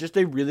 because he's just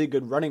a really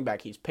good running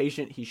back. He's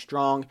patient, he's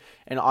strong,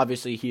 and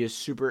obviously he is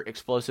super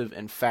explosive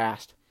and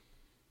fast.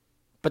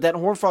 But that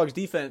Horned Frogs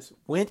defense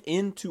went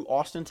into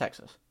Austin,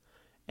 Texas,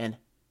 and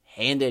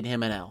handed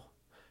him an L.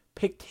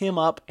 Picked him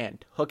up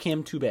and took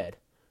him to bed.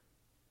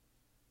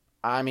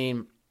 I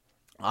mean,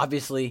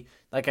 obviously,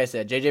 like I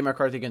said, J.J.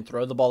 McCarthy can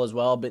throw the ball as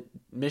well, but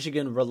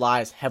Michigan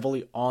relies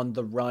heavily on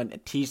the run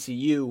at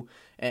TCU,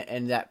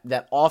 and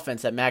that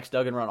offense, that Max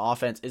Duggan run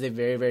offense, is a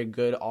very, very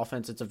good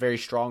offense. It's a very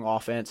strong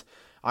offense.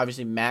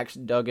 Obviously, Max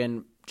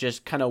Duggan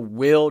just kind of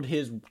willed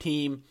his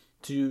team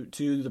to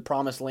the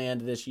promised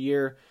land this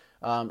year,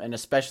 and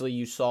especially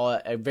you saw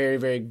a very,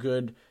 very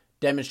good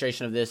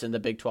demonstration of this in the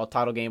Big 12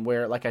 title game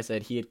where, like I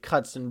said, he had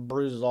cuts and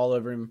bruises all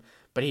over him,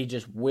 but he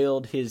just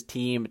willed his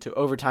team to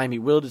overtime. He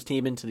willed his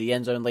team into the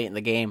end zone late in the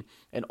game,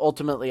 and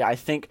ultimately I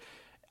think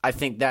I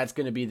think that's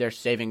going to be their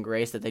saving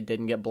grace, that they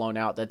didn't get blown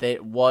out, that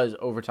it was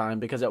overtime,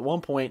 because at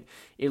one point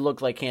it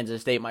looked like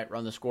Kansas State might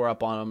run the score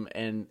up on them,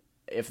 and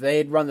if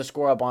they'd run the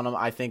score up on them,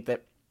 I think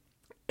that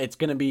it's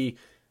going to be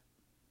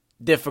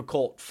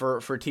difficult for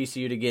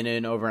TCU to get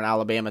in over an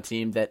Alabama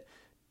team that,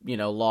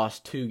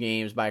 lost 2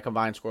 games by a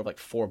combined score of like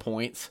 4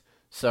 points.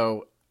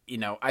 So,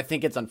 I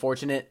think it's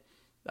unfortunate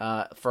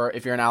for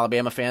if you're an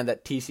Alabama fan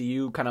that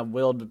TCU kind of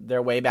willed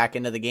their way back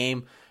into the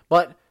game.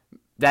 But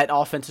that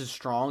offense is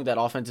strong. That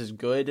offense is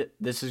good.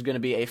 This is going to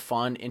be a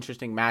fun,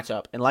 interesting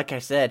matchup. And like I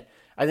said,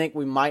 I think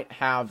we might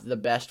have the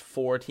best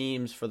 4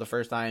 teams for the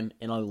first time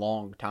in a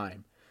long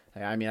time.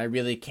 I mean, I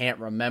really can't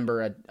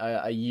remember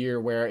a year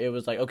where it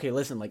was like, okay,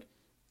 listen, like,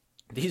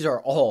 these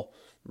are all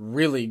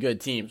really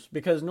good teams,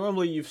 because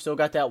normally you've still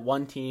got that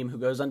one team who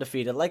goes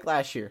undefeated, like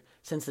last year,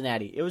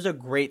 Cincinnati. It was a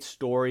great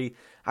story.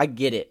 I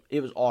get it.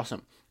 It was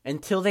awesome.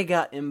 Until they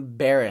got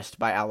embarrassed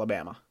by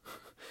Alabama.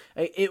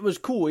 It was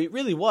cool. It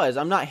really was.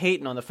 I'm not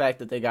hating on the fact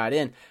that they got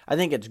in. I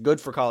think it's good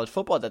for college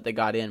football that they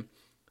got in.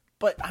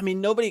 But, I mean,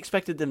 nobody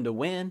expected them to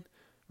win,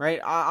 right?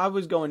 I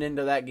was going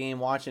into that game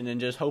watching and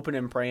just hoping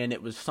and praying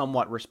it was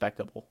somewhat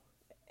respectable.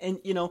 And,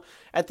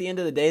 at the end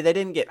of the day, they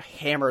didn't get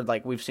hammered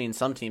like we've seen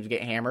some teams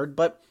get hammered,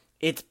 but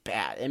it's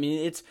bad. I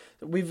mean,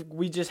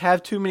 we just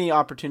have too many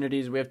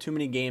opportunities. We have too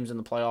many games in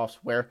the playoffs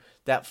where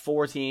that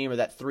 4 team or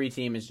that 3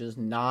 team is just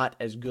not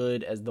as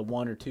good as the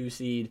 1 or 2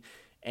 seed,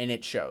 and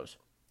it shows.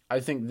 I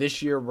think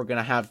this year we're going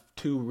to have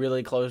 2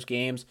 really close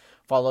games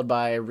followed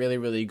by a really,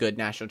 really good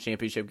national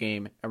championship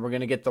game, and we're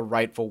going to get the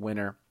rightful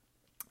winner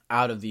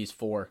out of these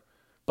 4.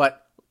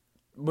 But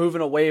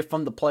moving away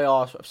from the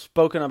playoffs, I've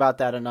spoken about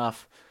that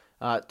enough.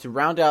 To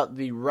round out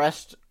the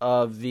rest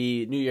of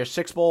the New Year's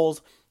Six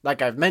Bowls,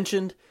 like I've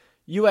mentioned,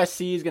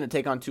 USC is going to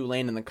take on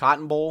Tulane in the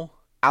Cotton Bowl.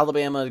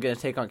 Alabama is going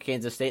to take on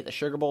Kansas State in the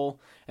Sugar Bowl.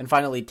 And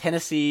finally,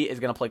 Tennessee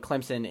is going to play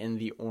Clemson in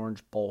the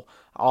Orange Bowl.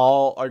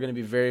 All are going to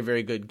be very,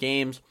 very good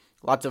games.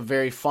 Lots of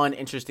very fun,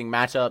 interesting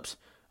matchups.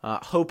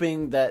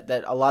 Hoping that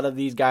a lot of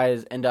these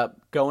guys end up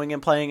going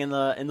and playing in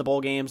the bowl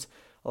games.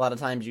 A lot of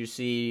times you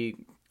see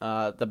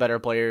the better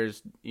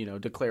players,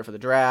 declare for the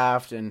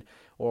draft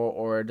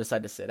or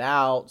decide to sit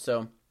out.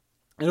 So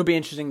it'll be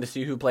interesting to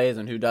see who plays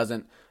and who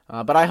doesn't.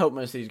 But I hope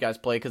most of these guys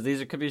play, because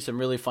these could be some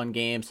really fun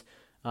games.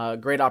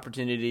 Great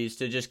opportunities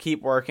to just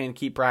keep working,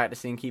 keep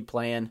practicing, keep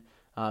playing,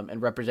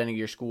 and representing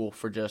your school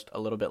for just a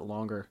little bit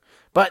longer.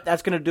 But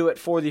that's going to do it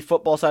for the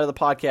football side of the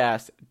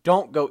podcast.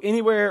 Don't go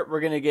anywhere. We're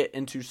going to get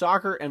into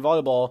soccer and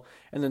volleyball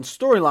and then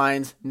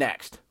storylines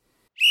next.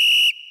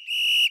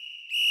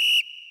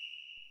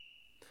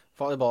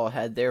 Volleyball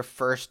had their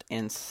first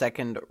and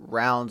second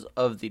rounds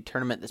of the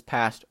tournament this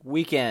past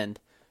weekend.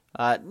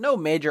 No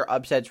major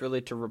upsets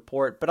really to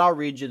report, but I'll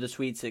read you the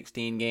Sweet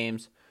 16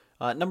 games.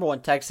 Number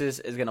 1, Texas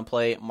is going to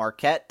play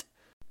Marquette.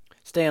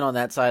 Staying on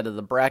that side of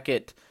the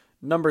bracket,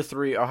 number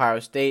 3, Ohio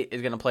State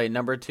is going to play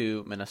number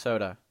 2,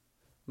 Minnesota.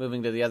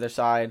 Moving to the other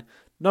side,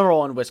 number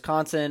 1,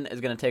 Wisconsin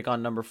is going to take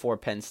on number 4,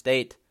 Penn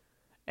State.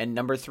 And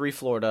number 3,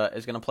 Florida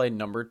is going to play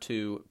number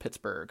 2,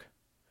 Pittsburgh.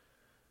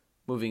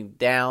 Moving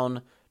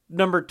down,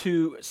 number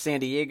 2,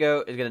 San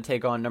Diego is going to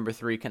take on number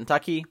 3,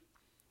 Kentucky.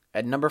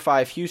 At number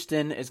 5,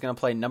 Houston is going to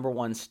play number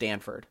 1,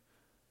 Stanford.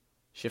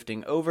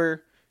 Shifting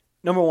over,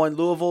 number 1,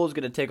 Louisville is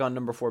going to take on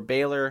number 4,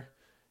 Baylor.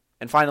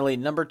 And finally,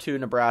 number 2,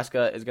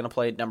 Nebraska is going to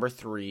play number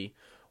 3,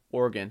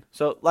 Oregon.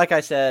 So, like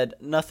I said,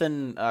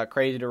 nothing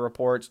crazy to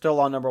report. Still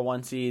on number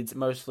 1 seeds,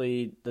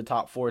 mostly the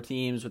top 4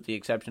 teams with the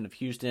exception of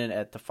Houston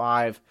at the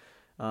 5.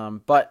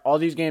 But all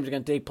these games are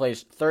going to take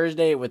place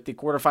Thursday, with the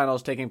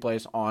quarterfinals taking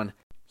place on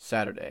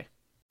Saturday.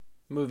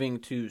 Moving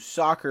to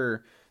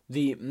soccer,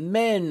 the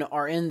men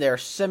are in their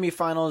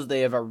semifinals.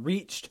 They have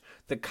reached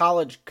the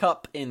College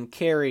Cup in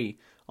Cary.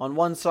 On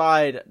one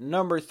side,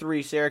 number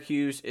 3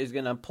 Syracuse is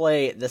going to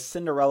play the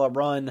Cinderella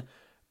Run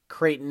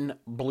Creighton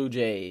Blue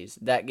Jays.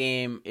 That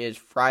game is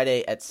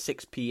Friday at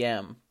 6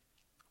 p.m.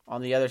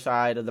 On the other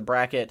side of the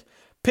bracket,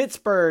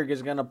 Pittsburgh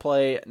is going to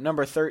play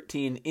number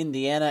 13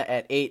 Indiana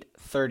at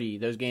 8:30.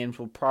 Those games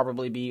will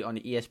probably be on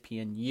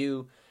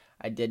ESPNU.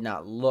 I did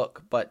not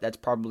look, but that's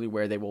probably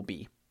where they will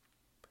be.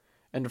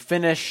 And to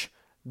finish,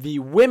 the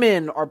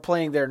women are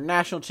playing their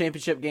national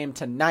championship game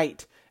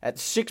tonight at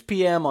 6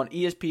 p.m. on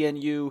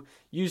ESPNU.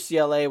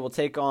 UCLA will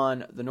take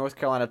on the North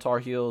Carolina Tar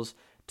Heels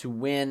to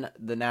win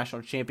the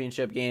national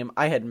championship game.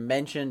 I had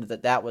mentioned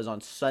that was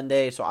on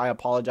Sunday, so I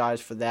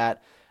apologize for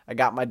that. I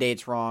got my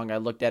dates wrong. I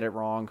looked at it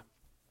wrong.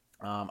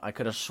 I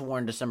could have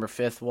sworn December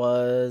 5th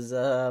was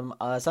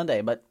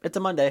Sunday, but it's a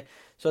Monday.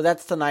 So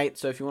that's tonight.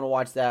 So if you want to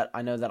watch that,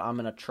 I know that I'm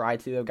going to try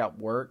to. I've got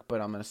work,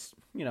 but I'm going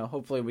to,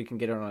 hopefully we can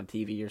get it on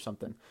TV or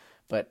something.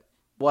 But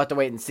we'll have to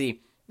wait and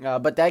see.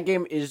 But that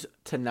game is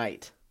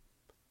tonight.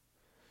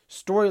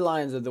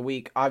 Storylines of the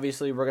week.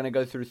 Obviously, we're going to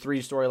go through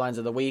 3 storylines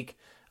of the week.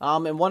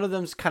 And one of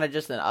them is kind of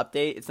just an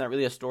update. It's not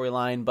really a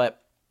storyline,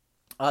 but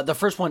the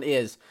first one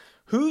is,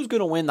 who's going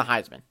to win the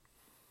Heisman?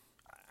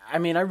 I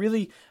mean, I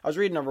was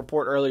reading a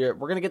report earlier.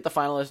 We're going to get the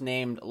finalists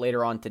named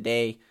later on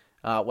today.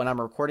 When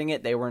I'm recording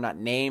it, they were not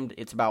named.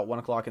 It's about 1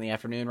 o'clock in the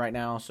afternoon right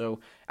now. So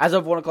as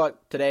of 1 o'clock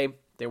today,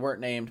 they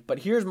weren't named. But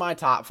here's my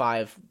top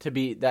 5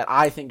 that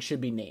I think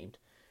should be named.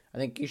 I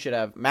think you should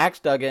have Max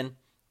Duggan,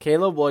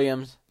 Caleb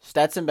Williams,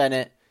 Stetson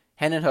Bennett,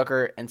 Hendon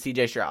Hooker, and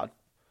C.J. Stroud.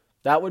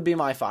 That would be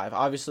my 5.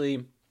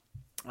 Obviously,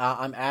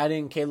 I'm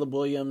adding Caleb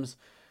Williams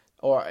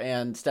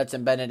and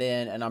Stetson Bennett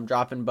in, and I'm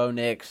dropping Bo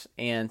Nix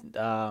and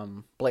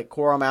Blake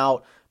Corum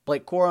out.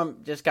 Blake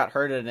Corum just got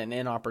hurt at an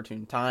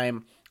inopportune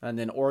time, and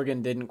then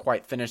Oregon didn't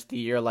quite finish the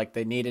year like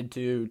they needed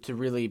to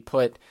really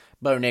put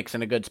Bo Nix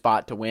in a good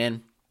spot to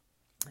win.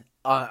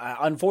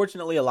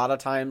 Unfortunately, a lot of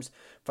times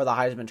for the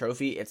Heisman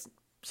Trophy, it's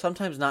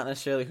sometimes not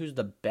necessarily who's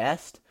the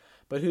best,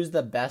 but who's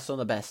the best on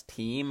the best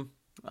team.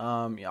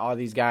 All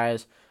these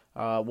guys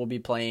will be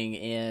playing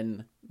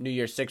in New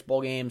Year's Six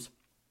bowl games.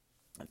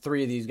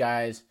 Three of these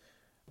guys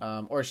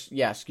will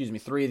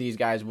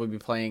be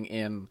playing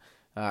in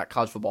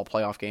college football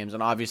playoff games.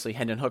 And obviously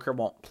Hendon Hooker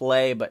won't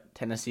play, but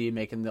Tennessee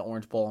making the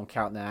Orange Bowl, I'm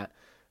counting that.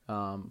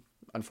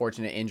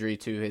 Unfortunate injury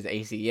to his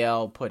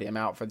ACL put him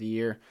out for the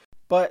year.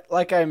 But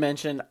like I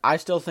mentioned, I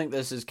still think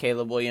this is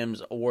Caleb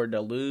Williams' award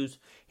to lose.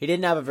 He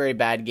didn't have a very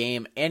bad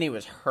game, and he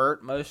was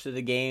hurt most of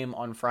the game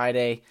on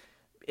Friday.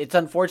 It's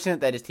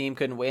unfortunate that his team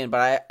couldn't win,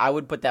 but I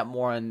would put that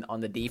more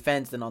on the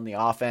defense than on the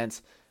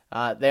offense.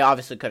 They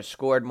obviously could have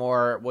scored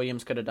more.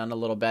 Williams could have done a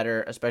little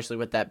better, especially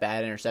with that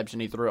bad interception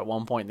he threw at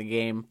one point in the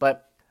game.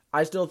 But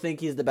I still think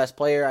he's the best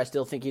player. I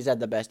still think he's had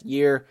the best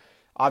year.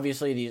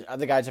 Obviously, these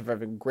other guys have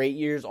had great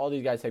years. All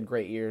these guys had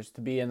great years.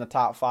 To be in the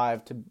top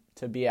 5,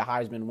 to be a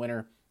Heisman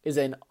winner is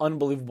an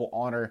unbelievable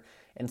honor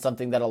and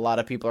something that a lot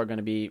of people are going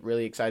to be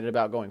really excited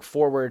about going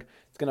forward.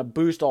 It's going to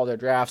boost all their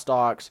draft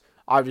stocks.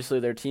 Obviously,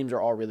 their teams are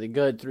all really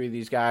good. 3 of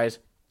these guys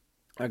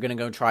are going to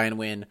go try and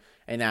win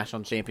a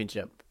national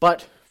championship.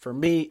 But for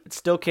me, it's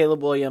still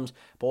Caleb Williams,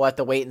 but we'll have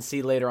to wait and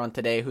see later on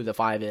today who the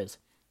 5 is.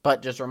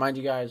 But just to remind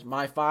you guys,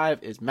 my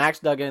 5 is Max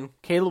Duggan,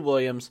 Caleb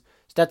Williams,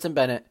 Stetson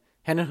Bennett,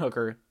 Hendon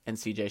Hooker, and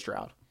C.J.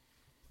 Stroud.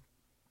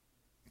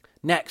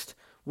 Next,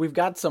 we've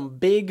got some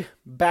big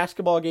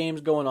basketball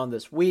games going on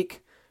this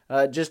week.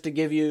 Just to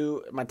give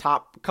you my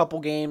top couple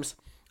games,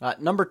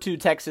 number 2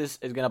 Texas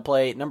is going to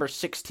play number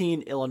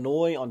 16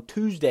 Illinois on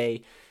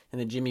Tuesday in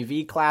the Jimmy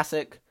V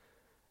Classic.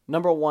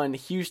 Number 1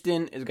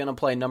 Houston is going to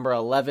play number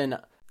 11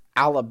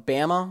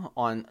 Alabama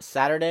on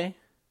Saturday.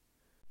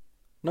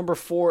 Number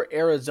 4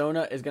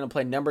 Arizona is going to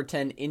play number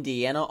 10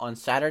 Indiana on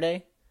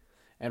Saturday.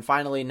 And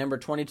finally, number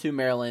 22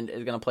 Maryland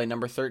is going to play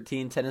number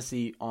 13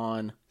 Tennessee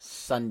on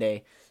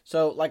Sunday.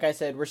 So, like I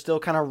said, we're still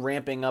kind of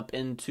ramping up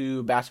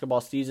into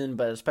basketball season,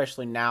 but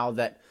especially now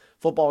that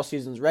football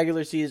season's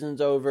regular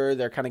season's over,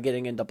 they're kind of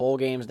getting into bowl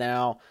games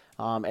now,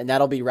 and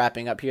that'll be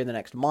wrapping up here in the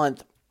next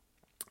month.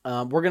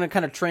 We're going to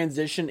kind of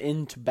transition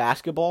into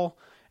basketball,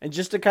 and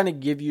just to kind of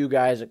give you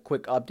guys a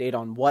quick update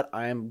on what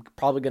I'm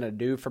probably going to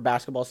do for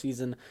basketball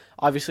season.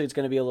 Obviously, it's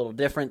going to be a little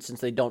different since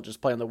they don't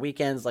just play on the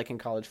weekends like in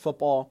college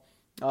football.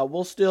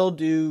 We'll still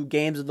do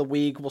games of the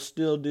week. We'll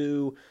still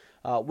do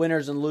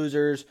winners and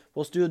losers.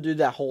 We'll still do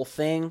that whole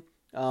thing,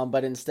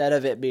 but instead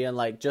of it being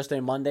like just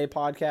a Monday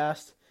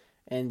podcast,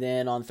 and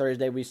then on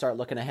Thursday we start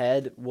looking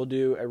ahead, we'll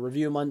do a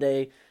review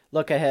Monday,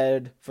 look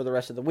ahead for the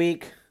rest of the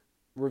week,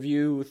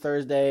 review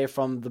Thursday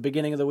from the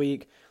beginning of the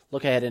week,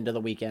 look ahead into the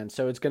weekend.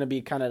 So it's going to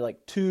be kind of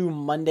like 2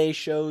 Monday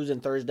shows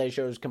and Thursday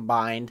shows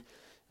combined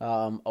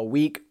a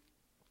week.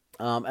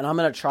 And I'm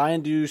going to try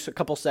and do a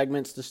couple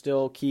segments to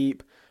still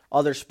keep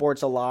other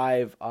sports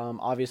alive.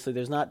 Obviously,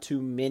 there's not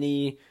too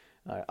many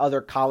other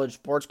college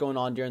sports going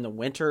on during the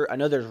winter. I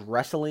know there's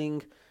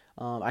wrestling.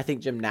 I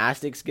think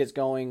gymnastics gets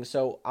going.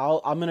 So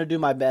I'm going to do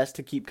my best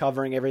to keep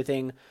covering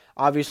everything.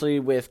 Obviously,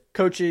 with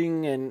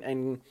coaching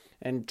and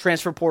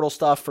transfer portal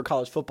stuff for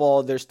college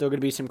football, there's still going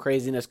to be some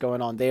craziness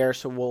going on there.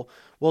 So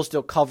we'll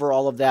still cover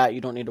all of that.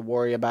 You don't need to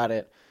worry about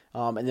it.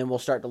 And then we'll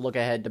start to look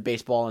ahead to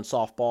baseball and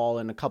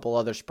softball and a couple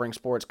other spring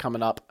sports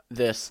coming up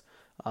this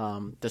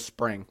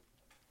spring.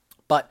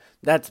 But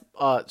that's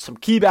some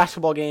key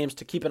basketball games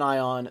to keep an eye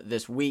on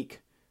this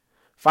week.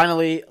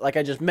 Finally, like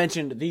I just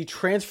mentioned, the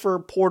transfer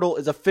portal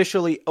is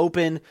officially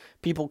open.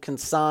 People can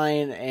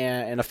sign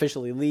and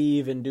officially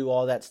leave and do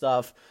all that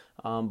stuff.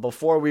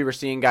 Before we were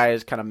seeing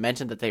guys kind of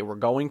mention that they were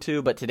going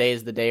to, but today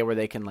is the day where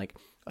they can like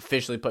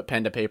officially put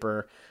pen to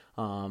paper,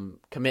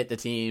 commit to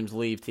teams,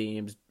 leave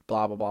teams,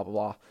 blah, blah, blah, blah,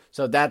 blah.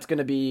 So that's going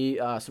to be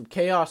some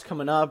chaos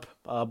coming up.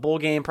 Bowl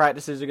game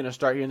practices are going to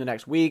start here in the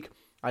next week.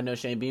 I know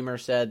Shane Beamer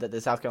said that the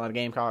South Carolina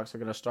Gamecocks are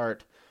going to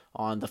start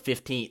on the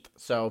 15th.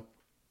 So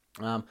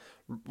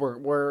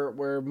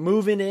we're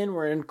moving in.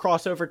 We're in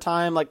crossover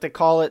time, like they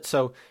call it.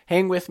 So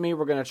hang with me.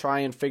 We're going to try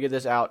and figure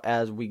this out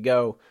as we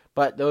go.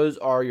 But those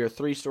are your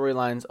 3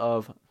 storylines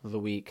of the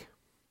week.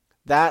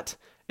 That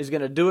is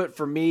going to do it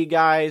for me,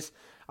 guys.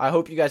 I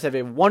hope you guys have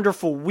a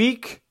wonderful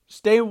week.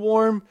 Stay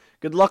warm.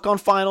 Good luck on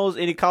finals.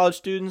 Any college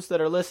students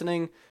that are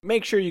listening,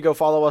 make sure you go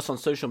follow us on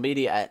social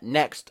media at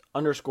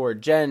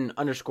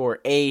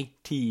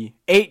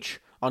next_gen_ATH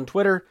on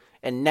Twitter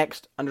and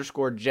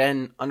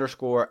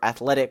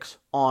next_gen_athletics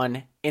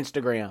on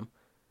Instagram.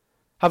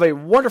 Have a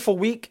wonderful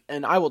week,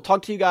 and I will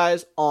talk to you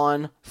guys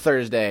on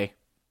Thursday.